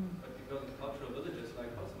Spree, but because of cultural villages like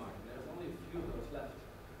Holzmarkt. There's only a few of those left.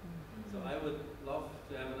 So I would love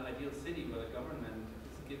to have an ideal city where the government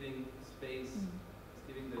is giving space, is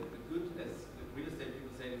giving the good, as the real estate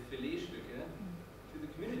people say, Filetstücke, to the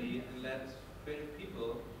community, and let creative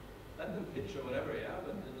people, let them pitch or whatever,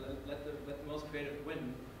 but let the most creative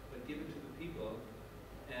win, but give it to the people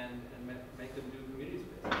and make them do community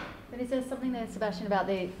space. But is there something there, Sebastian, about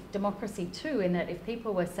the democracy too, in that if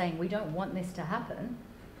people were saying, we don't want this to happen,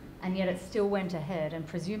 and yet it still went ahead, and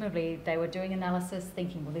presumably they were doing analysis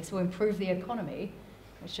thinking, well, this will improve the economy,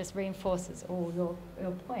 which just reinforces all your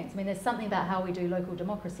points. There's something about how we do local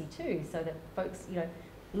democracy too, so that folks,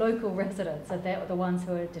 local residents are the ones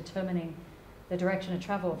who are determining the direction of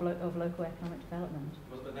travel of local economic development.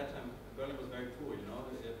 Well, by that time, Berlin was very poor,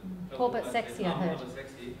 Poor but sexy, I heard.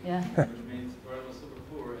 Sexy, yeah. Which means Berlin was super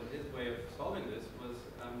poor, and his way of solving this was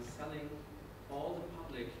selling all the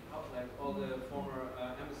public, all the former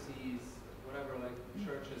embassies, whatever,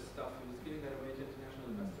 churches, stuff. He was giving that away to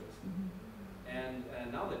international investors. And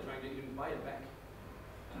now they're trying to even buy it back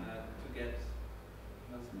to get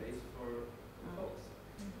space for folks.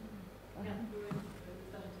 Yeah, we were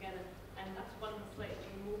discussing together, and that's one slightly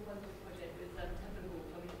more positive project is Temple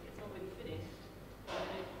Hall. It's not really finished. I don't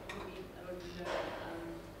know,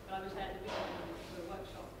 but I was there at the beginning for a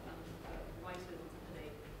workshop writers on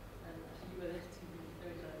Saturday, and actually you were there too,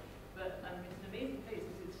 but it's an amazing place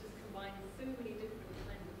because it's just combined so many different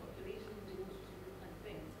kinds of populations and all sorts of different kinds of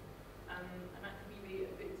things, and that can be really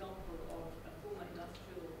a good example of a former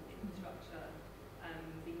industrial infrastructure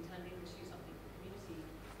being turned into something for the community.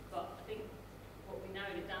 But I think what we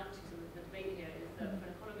narrowed it down to, some of the debate here, is that for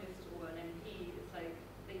an economist or an MP, it's like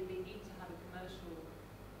they need to have a commercial,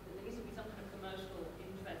 there needs to be some kind of commercial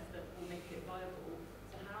interest that will make it viable.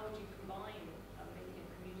 So how do you combine making a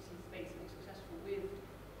community space and successful with,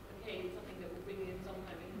 something that will bring in some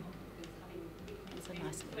kind of income, because having big It's a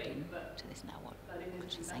nice lead to this now, what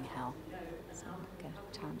she's saying how. So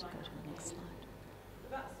time to go to the next slide.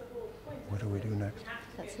 That's the whole point. What do we do next?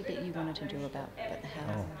 That's the bit you wanted to do about the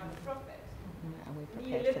how. Are we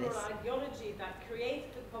prepared for Neoliberal this? ideology that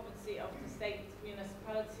created the poverty of the state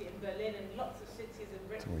municipality in Berlin and lots of cities in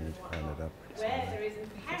Britain and whatnot, where there is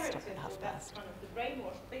imperative, that's kind of the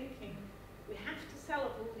brainwashed thinking, we have to sell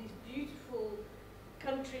off all these beautiful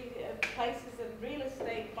country places and real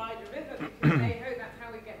estate by the river because that's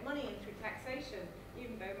how we get money in through taxation,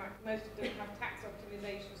 even though most of them have tax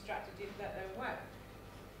optimization strategies that don't work.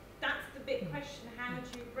 That's the big question, how do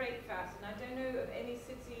you break that? And I don't know of any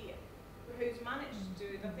city who's managed to do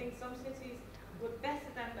it. I think some cities were better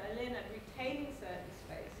than Berlin at retaining certain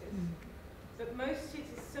spaces, but most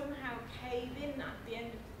cities somehow cave in at the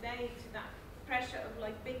end of the day to that pressure of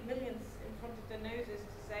big millions in front of their noses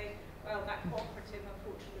to say, well, that cooperative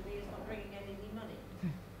unfortunately is not bringing any money.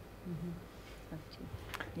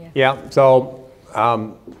 Yeah, so...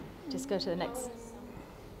 just go to the next.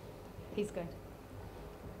 He's going.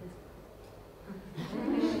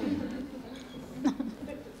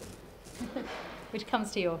 Which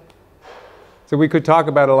comes to you. So we could talk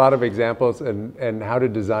about a lot of examples, and how to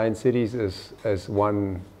design cities as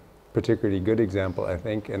one particularly good example, I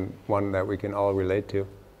think, and one that we can all relate to.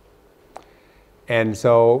 And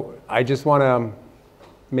so I just want to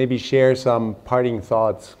maybe share some parting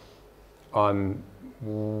thoughts on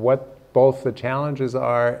what both the challenges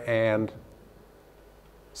are and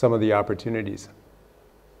some of the opportunities.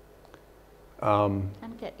 And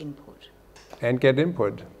get input. And get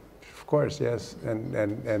input, of course, yes. And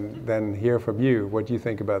then hear from you what you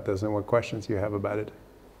think about this and what questions you have about it,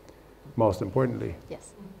 most importantly.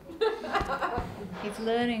 Yes. He's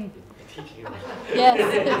learning. Yes.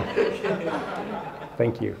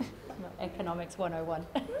 Thank you. Economics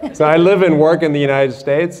 101. So I live and work in the United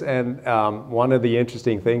States, and one of the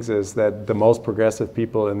interesting things is that the most progressive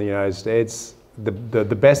people in the United States, the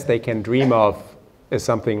best they can dream of is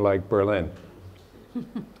something like Berlin.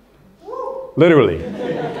 Literally.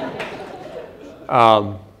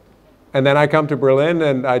 And then I come to Berlin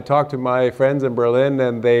and I talk to my friends in Berlin,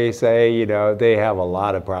 and they say, you know, they have a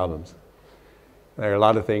lot of problems. There are a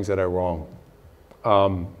lot of things that are wrong.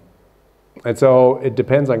 And so it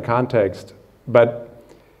depends on context. But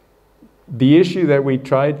the issue that we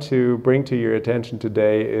tried to bring to your attention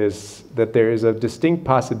today is that there is a distinct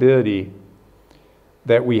possibility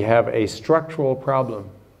that we have a structural problem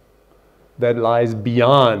that lies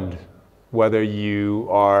beyond whether you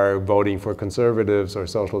are voting for conservatives or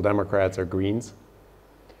social democrats or Greens,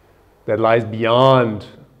 that lies beyond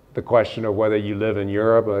the question of whether you live in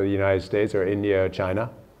Europe or the United States or India or China.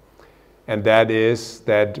 And that is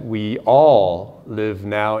that we all live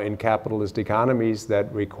now in capitalist economies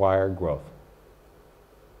that require growth.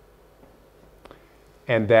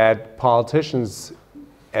 And that politicians,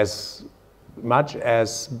 as much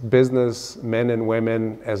as businessmen and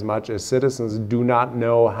women, as much as citizens, do not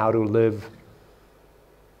know how to live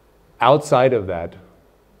outside of that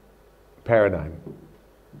paradigm.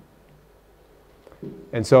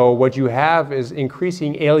 And so what you have is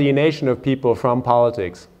increasing alienation of people from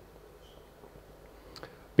politics,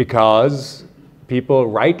 because people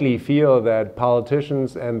rightly feel that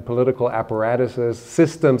politicians and political apparatuses,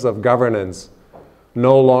 systems of governance,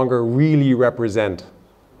 no longer really represent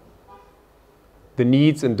the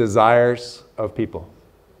needs and desires of people.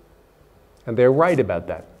 And they're right about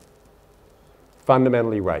that.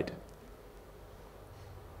 Fundamentally right.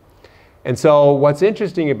 And so what's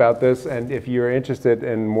interesting about this, and if you're interested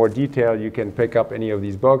in more detail, you can pick up any of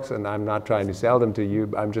these books, and I'm not trying to sell them to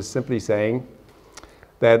you, I'm just simply saying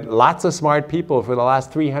that lots of smart people for the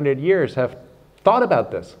last 300 years have thought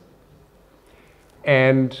about this.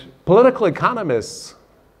 And political economists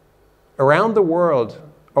around the world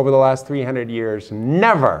over the last 300 years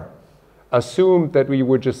never assumed that we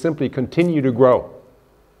would just simply continue to grow.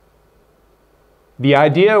 The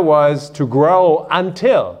idea was to grow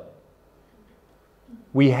until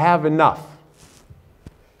we have enough,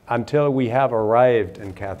 until we have arrived,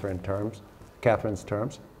 in Catherine's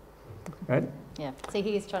terms, right? Yeah, see,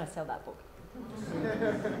 he is trying to sell that book.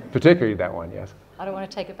 Particularly that one, yes. I don't want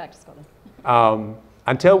to take it back to Scotland.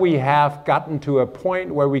 Until we have gotten to a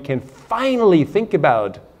point where we can finally think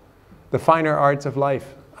about the finer arts of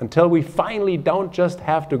life, until we finally don't just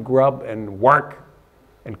have to grub and work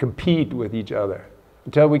and compete with each other,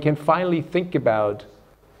 until we can finally think about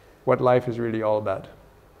what life is really all about.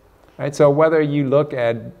 Right? So whether you look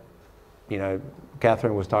at, you know,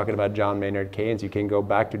 Katherine was talking about John Maynard Keynes, you can go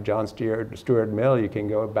back to John Stuart Mill, you can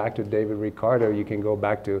go back to David Ricardo, you can go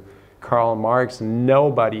back to Karl Marx.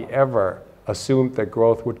 Nobody ever assumed that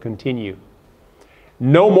growth would continue.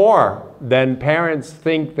 No more than parents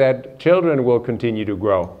think that children will continue to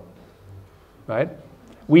grow, right?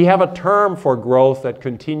 We have a term for growth that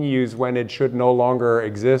continues when it should no longer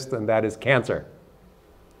exist, and that is cancer.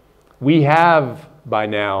 We have, by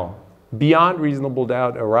now, beyond reasonable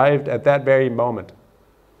doubt, arrived at that very moment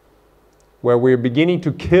where we're beginning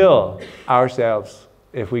to kill ourselves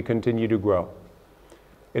if we continue to grow.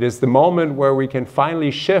 It is the moment where we can finally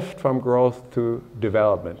shift from growth to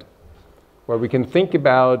development, where we can think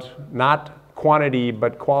about not quantity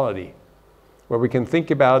but quality, where we can think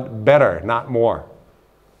about better, not more.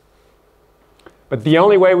 But the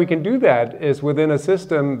only way we can do that is within a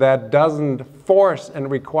system that doesn't force and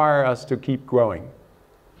require us to keep growing,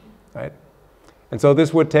 right? And so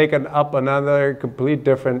this would take up another complete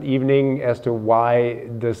different evening as to why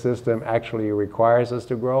the system actually requires us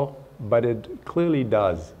to grow, but it clearly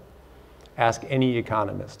does. Ask any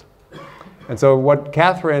economist. And so what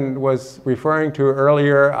Katherine was referring to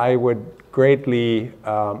earlier, I would greatly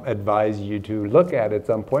advise you to look at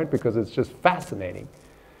some point, because it's just fascinating.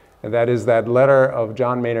 And that is that letter of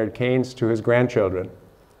John Maynard Keynes to his grandchildren,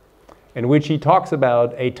 in which he talks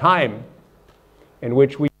about a time in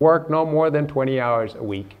which we work no more than 20 hours a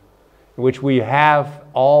week, in which we have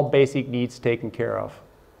all basic needs taken care of,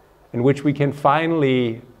 in which we can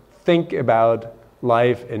finally think about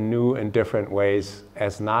life in new and different ways,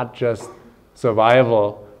 as not just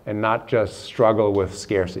survival and not just struggle with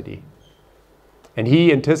scarcity. And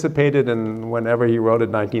he anticipated, and whenever he wrote it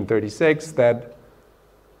in 1936, that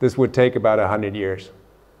this would take about 100 years.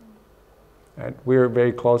 And we're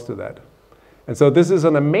very close to that. And so this is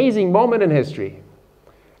an amazing moment in history.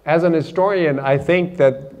 As an historian, I think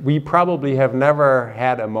that we probably have never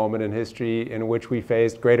had a moment in history in which we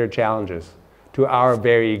faced greater challenges to our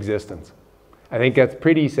very existence. I think that's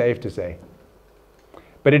pretty safe to say.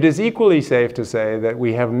 But it is equally safe to say that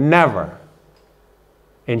we have never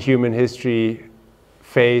in human history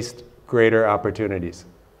faced greater opportunities.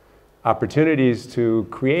 Opportunities to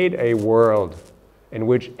create a world in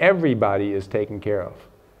which everybody is taken care of,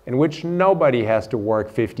 in which nobody has to work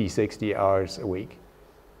 50, 60 hours a week,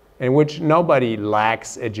 in which nobody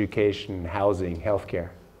lacks education, housing, healthcare.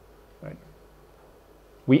 Right?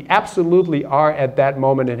 We absolutely are at that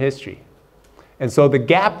moment in history. And so the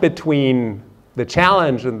gap between the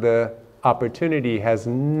challenge and the opportunity has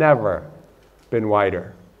never been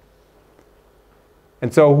wider.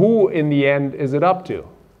 And so who, in the end, is it up to?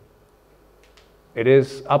 It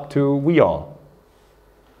is up to we all.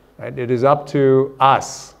 Right? It is up to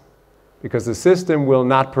us, because the system will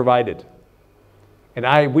not provide it.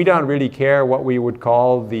 And we don't really care what we would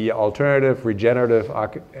call the alternative regenerative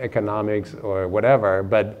economics or whatever,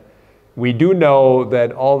 but we do know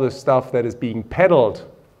that all the stuff that is being peddled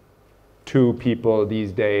to people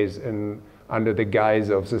these days and under the guise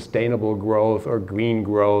of sustainable growth or green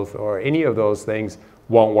growth or any of those things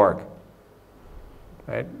won't work.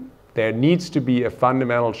 Right? There needs to be a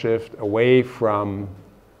fundamental shift away from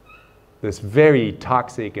this very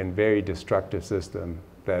toxic and very destructive system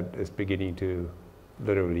that is beginning to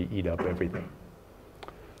literally eat up everything.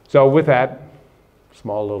 So with that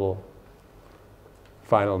small little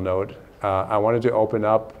final note, I wanted to open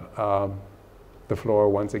up the floor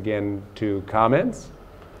once again to comments,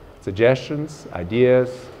 suggestions,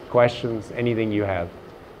 ideas, questions, anything you have.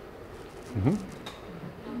 Mm-hmm.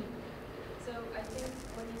 So I think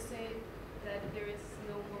when you say that there is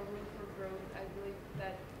no more room for growth, I believe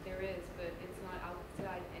that there is, but it's not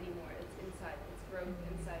outside anymore. It's inside. It's growth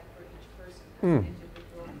inside for each person as an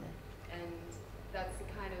individual. And that's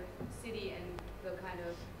the kind of city and the kind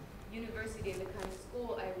of university and the kind of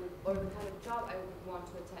school I would, or the kind of job I would want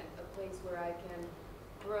to attend. A place where I can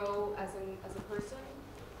grow as a person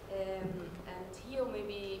and heal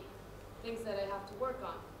maybe things that I have to work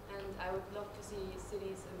on. And I would love to see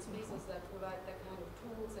cities and spaces that provide that kind of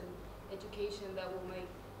tools and education that will make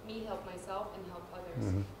me help myself and help others.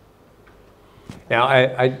 Mm-hmm. Now,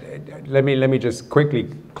 let me just quickly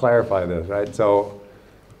clarify this, right? So,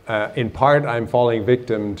 in part, I'm falling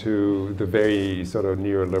victim to the very sort of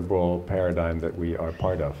neoliberal paradigm that we are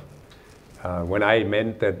part of. When I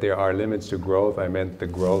meant that there are limits to growth, I meant the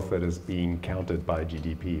growth that is being counted by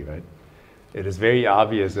GDP, right? It is very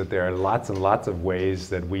obvious that there are lots and lots of ways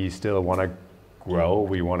that we still want to grow.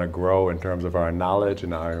 We want to grow in terms of our knowledge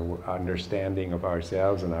and our understanding of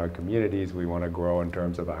ourselves and our communities. We want to grow in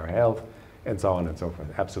terms of our health and so on and so forth.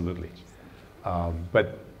 Absolutely.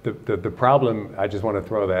 But the problem, I just want to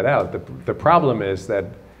throw that out, the problem is that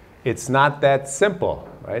it's not that simple,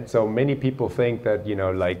 right? So many people think that, you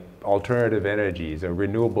know, like alternative energies or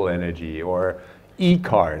renewable energy or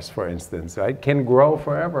e-cars, for instance, right, can grow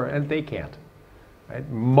forever, and they can't. Right?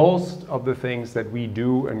 Most of the things that we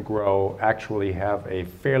do and grow actually have a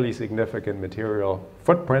fairly significant material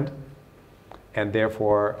footprint and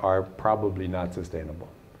therefore are probably not sustainable.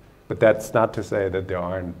 But that's not to say that there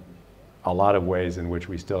aren't a lot of ways in which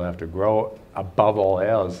we still have to grow, above all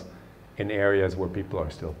else, in areas where people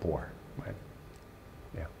are still poor. Right?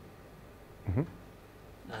 Yeah. Mm-hmm.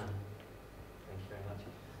 Thank you very much.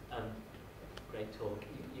 Great talk.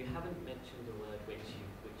 You haven't mentioned a word which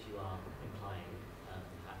you are implying,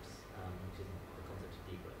 perhaps, which is the concept of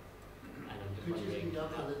degrowth. And I'm just wondering.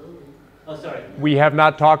 Oh, sorry. We have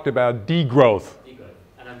not talked about degrowth. Degrowth.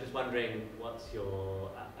 And I'm just wondering, what's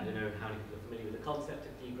your? I don't know how many people are familiar with the concept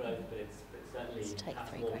of degrowth, but it's certainly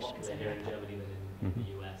perhaps more popular here in Germany than in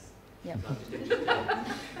the US. Yep. So I'm just interested.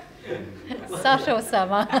 Such or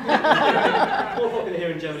summer. More popular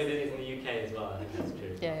here in Germany than it is in the UK as well. I think that's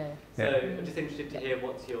true. Yeah. So I'm just interested to hear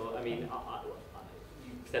what's your. I mean,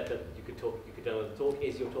 you except that you could talk, you could do another talk.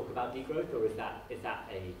 Is your talk about degrowth, or is that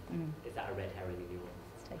a red herring in your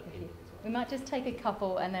opinion as well? We might just take a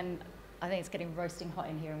couple, and then I think it's getting roasting hot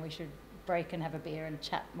in here, and we should break and have a beer and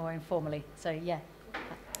chat more informally. So yeah.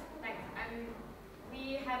 Thanks.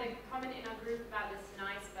 We had a comment in our group about this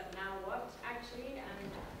nice but now what, actually,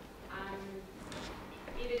 and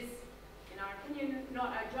it is, in our opinion,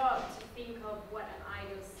 not our job to think of what an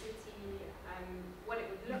ideal city, what it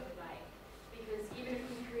would look like, because even if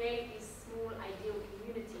we create these small ideal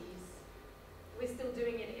communities, we're still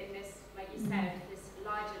doing it in this, like you said, this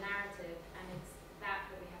larger narrative, and it's that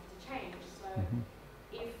we have to change. So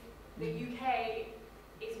if the UK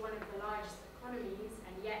is one of the largest economies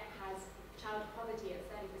and yet has child poverty at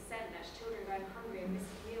 30%, that's children going hungry and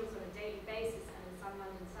missing meals on a daily basis, and in some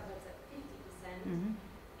London suburbs at 50%,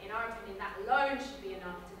 in our opinion, that alone should be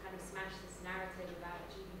enough to kind of smash this narrative about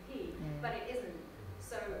GDP, but it isn't.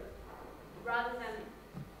 So rather than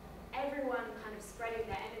everyone kind of spreading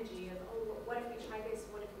their energy of, oh, what if we try this,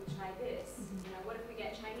 what if we try this, you know, what if we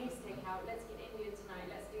get Chinese takeout, let's get Indian tonight,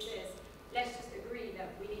 let's do this, let's just agree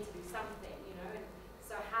that we need to do something, you know. And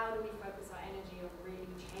so how do we focus our energy on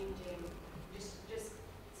really changing, just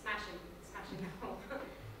smashing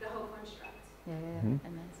the whole construct?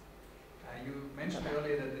 You mentioned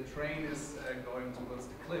earlier that the train is going towards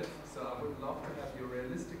the cliff, so I would love to have your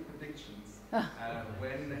realistic predictions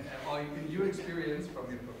when, or in your experience from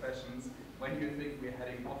your professions, when you think we're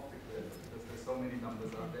heading off the cliff, because there's so many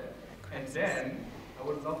numbers out there. And then I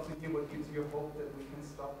would love to hear what gives you hope that we can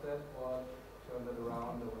stop that or turn that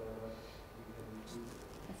around or whatever we can do.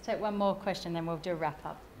 Let's take one more question, then we'll do a wrap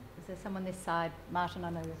up. Is there someone this side? Martin, I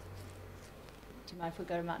know you. Do you mind if we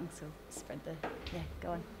go to Martin? So spread the, yeah,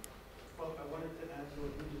 go on. Well, I wanted to add to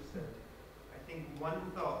what you just said. I think one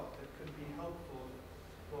thought that could be helpful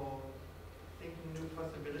for thinking new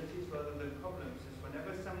possibilities rather than problems is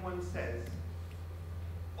whenever someone says,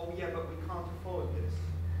 oh yeah, but we can't afford this,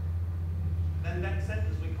 then that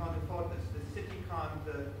sentence, we can't afford this, the city can't,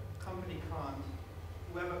 the company can't,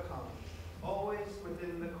 whoever can't, always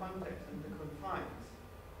within the context and the confines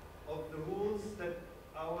of the rules that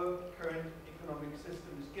our current economic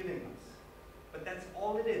system is giving us. But that's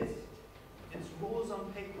all it is. It's rules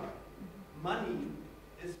on paper. Money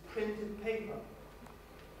is printed paper.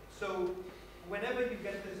 So whenever you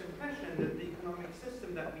get this impression that the economic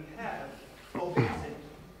system that we have forbids it,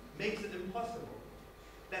 makes it impossible,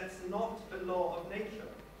 that's not a law of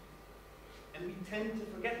nature. And we tend to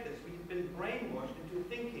forget this. We've been brainwashed into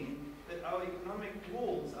thinking that our economic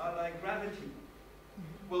rules are like gravity.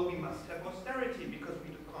 Well, we must have austerity because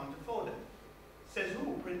we can't afford it. Says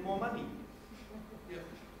who? Print more money. Yeah.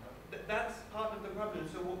 That's part of the problem.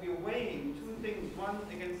 So what we're weighing, two things, one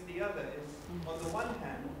against the other, is on the one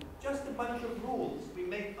hand, just a bunch of rules we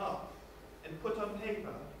make up and put on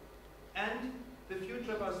paper, and the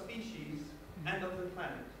future of our species and of the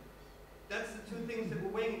planet. That's the two things that we're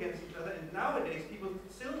weighing against each other. And nowadays, people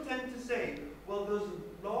still tend to say, well, those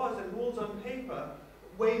laws and rules on paper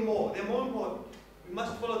weigh more. They're more important. We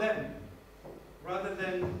must follow them. Rather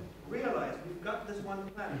than realize we've got this one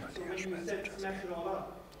planet. So when you said smash it all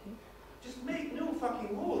up, just make new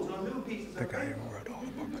fucking rules on new pieces of paper.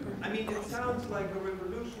 I mean, it sounds like a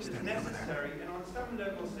revolution is necessary, and on some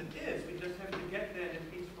levels it is. We just have to get there in a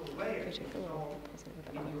peaceful way. And so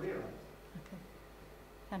we need to realize.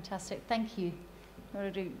 Fantastic. Thank you. You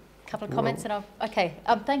want to do a couple of comments? And I'll, okay.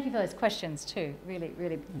 Thank you for those questions too. Really,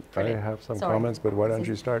 really brilliant. I have some comments, but why don't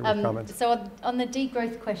you start with comments? So on the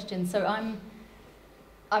degrowth question, so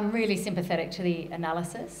I'm really sympathetic to the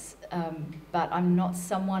analysis, but I'm not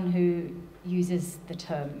someone who uses the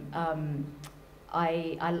term.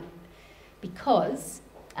 Because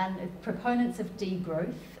proponents of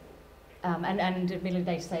degrowth, and admittedly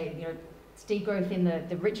they say, you know, it's degrowth in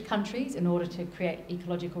the rich countries in order to create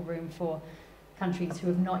ecological room for countries who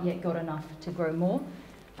have not yet got enough to grow more.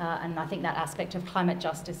 And I think that aspect of climate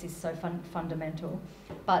justice is so fundamental.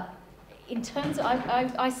 But in terms of,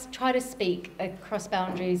 I try to speak across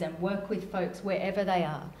boundaries and work with folks wherever they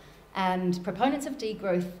are. And proponents of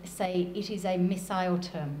degrowth say it is a missile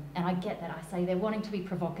term. And I get that. I say they're wanting to be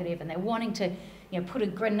provocative and they're wanting to, you know, put a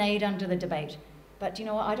grenade under the debate. But you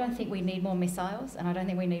know what? I don't think we need more missiles, and I don't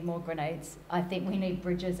think we need more grenades. I think we need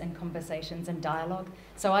bridges and conversations and dialogue.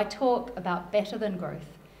 So I talk about better than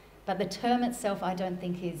growth, but the term itself I don't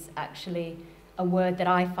think is actually a word that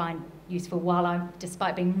I find useful, while I'm,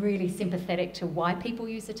 despite being really sympathetic to why people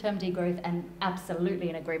use the term degrowth and absolutely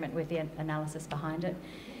in agreement with the analysis behind it.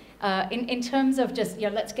 In terms of just, you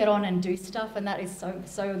know, let's get on and do stuff, and that is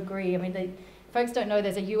so agree. I mean, folks don't know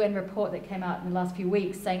there's a UN report that came out in the last few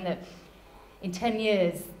weeks saying that in 10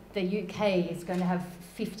 years, the UK is going to have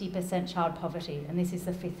 50% child poverty, and this is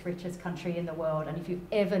the 5th richest country in the world. And if you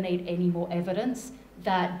ever need any more evidence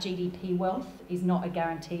that GDP wealth is not a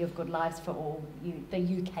guarantee of good lives for all, the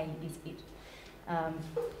UK is it.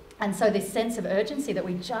 And so this sense of urgency that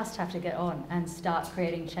we just have to get on and start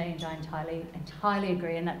creating change, I entirely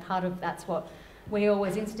agree. And that's what we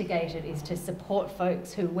always instigated, is to support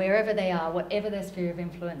folks who, wherever they are, whatever their sphere of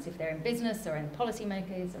influence, if they're in business or in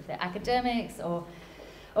policymakers, if they're academics or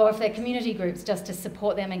if they're community groups, just to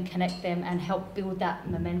support them and connect them and help build that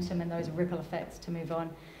momentum and those ripple effects to move on.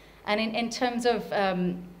 And in terms of,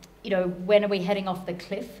 when are we heading off the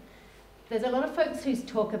cliff? There's a lot of folks who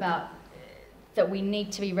talk about that we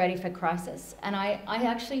need to be ready for crisis, and I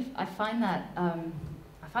find that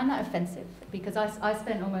offensive, because I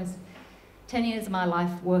spent almost 10 years of my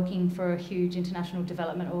life working for a huge international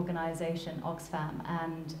development organisation, Oxfam,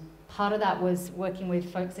 and part of that was working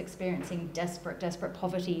with folks experiencing desperate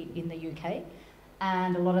poverty in the UK,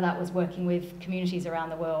 and a lot of that was working with communities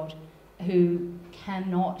around the world who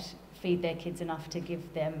cannot feed their kids enough to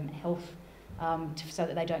give them health so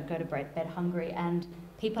that they don't go to bed hungry, and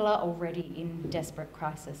people are already in desperate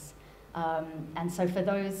crisis. And so for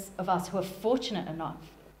those of us who are fortunate enough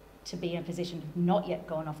to be in a position not yet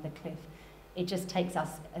gone off the cliff, it just takes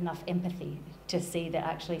us enough empathy to see that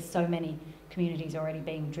actually so many communities are already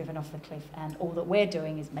being driven off the cliff, and all that we're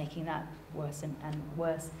doing is making that worse and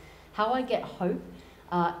worse. How I get hope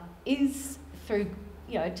is through,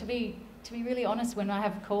 to be really honest, when I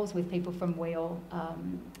have calls with people from WEAL,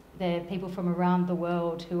 they're people from around the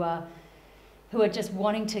world who are just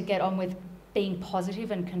wanting to get on with being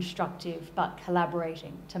positive and constructive, but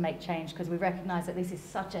collaborating to make change, because we recognise that this is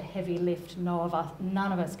such a heavy lift.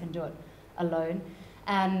 None of us can do it alone.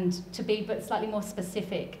 And to be but slightly more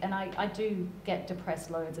specific, and I do get depressed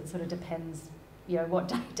loads. It sort of depends,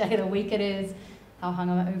 what day of the week it is, how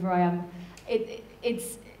hungover I am.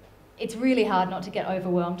 It's really hard not to get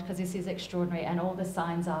overwhelmed, because this is extraordinary, and all the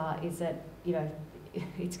signs is that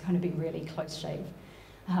it's going to be really close shave.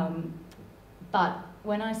 But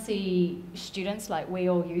when I see students like We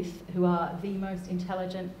All Youth, who are the most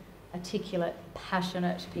intelligent, articulate,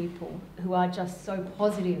 passionate people, who are just so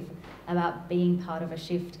positive about being part of a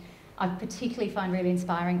shift, I particularly find really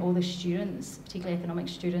inspiring all the students, particularly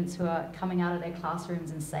economics students, who are coming out of their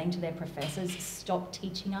classrooms and saying to their professors, stop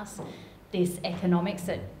teaching us this economics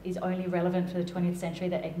that is only relevant for the 20th century,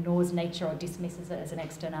 that ignores nature or dismisses it as an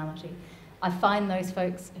externality. I find those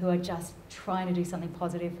folks who are just trying to do something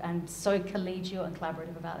positive and so collegial and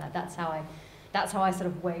collaborative about that. That's how I sort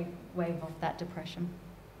of wave off that depression.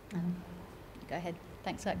 Go ahead.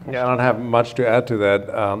 Thanks for that question. Yeah, I don't have much to add to that.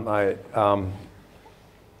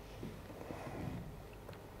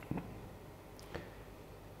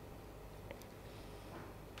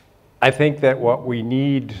 I think that what we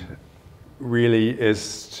need really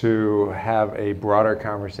is to have a broader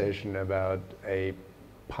conversation about a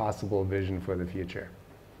possible vision for the future.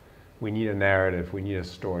 We need a narrative, we need a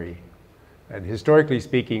story. And historically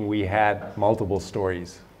speaking, we had multiple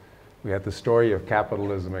stories. We had the story of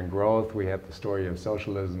capitalism and growth, we had the story of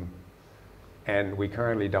socialism, and we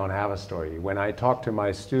currently don't have a story. When I talk to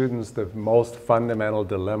my students, the most fundamental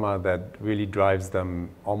dilemma that really drives them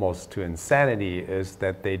almost to insanity is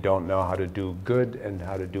that they don't know how to do good and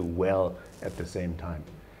how to do well at the same time.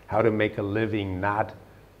 How to make a living not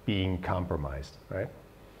being compromised, right?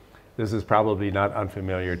 This is probably not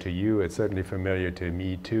unfamiliar to you. It's certainly familiar to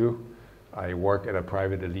me too. I work at a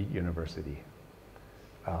private elite university.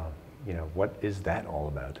 What is that all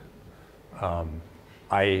about?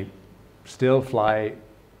 I still fly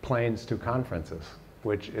planes to conferences,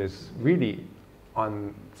 which is really,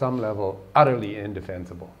 on some level, utterly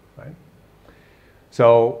indefensible, right?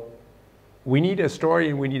 So we need a story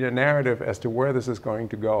and we need a narrative as to where this is going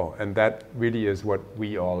to go, and that really is what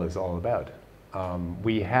We All is all about.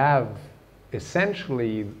 We have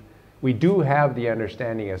essentially, we do have the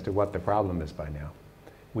understanding as to what the problem is by now.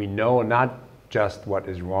 We know not just what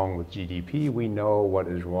is wrong with GDP, we know what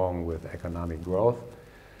is wrong with economic growth.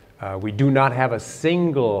 We do not have a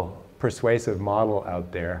single persuasive model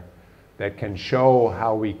out there that can show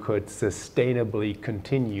how we could sustainably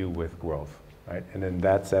continue with growth, right? And in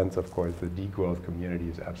that sense, of course, the degrowth community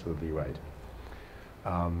is absolutely right.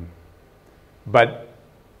 But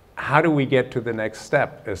how do we get to the next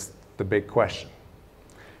step is the big question.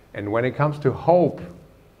 And when it comes to hope,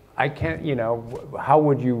 I can't, how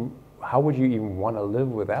would you even want to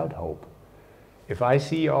live without hope? If I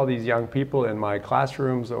see all these young people in my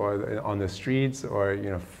classrooms or on the streets or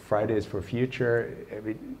Fridays for Future,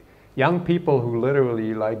 young people who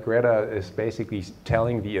literally, like Greta, is basically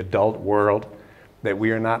telling the adult world that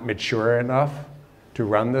we are not mature enough to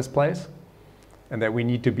run this place, and that we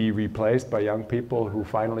need to be replaced by young people who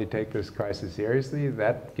finally take this crisis seriously,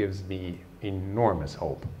 that gives me enormous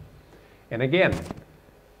hope. And again,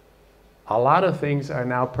 a lot of things are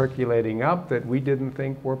now percolating up that we didn't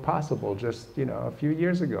think were possible just, a few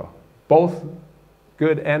years ago. Both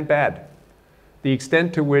good and bad. The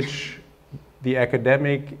extent to which the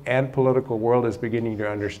academic and political world is beginning to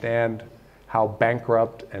understand how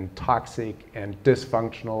bankrupt and toxic and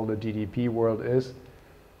dysfunctional the GDP world is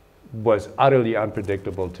was utterly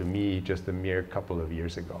unpredictable to me just a mere couple of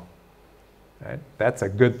years ago. Right? That's a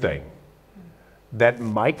good thing. That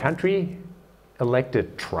my country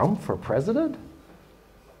elected Trump for president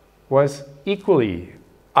was equally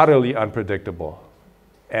utterly unpredictable.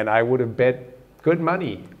 And I would have bet good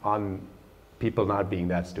money on people not being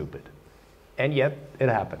that stupid. And yet it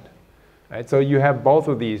happened. Right? So you have both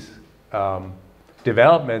of these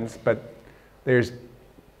developments, but there's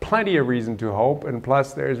plenty of reason to hope, and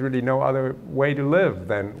plus there's really no other way to live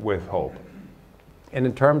than with hope. And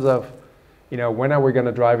in terms of, when are we going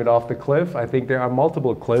to drive it off the cliff? I think there are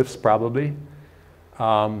multiple cliffs probably,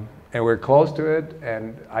 and we're close to it,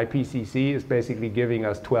 and IPCC is basically giving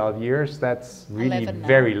us 12 years. That's really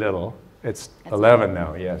very little. It's 11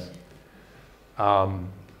 now, yes.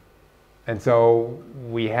 And so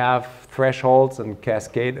we have thresholds and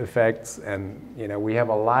cascade effects, and we have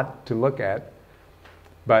a lot to look at.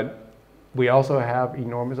 But we also have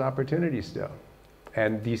enormous opportunities still.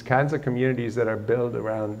 And these kinds of communities that are built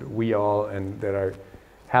around we all and that are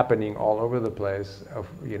happening all over the place,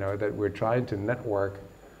 that we're trying to network,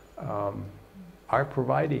 are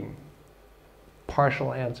providing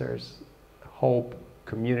partial answers, hope,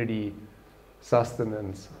 community,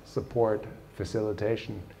 sustenance, support,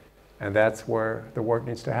 facilitation. And that's where the work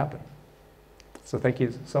needs to happen. So thank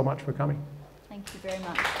you so much for coming. Thank you very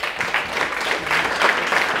much.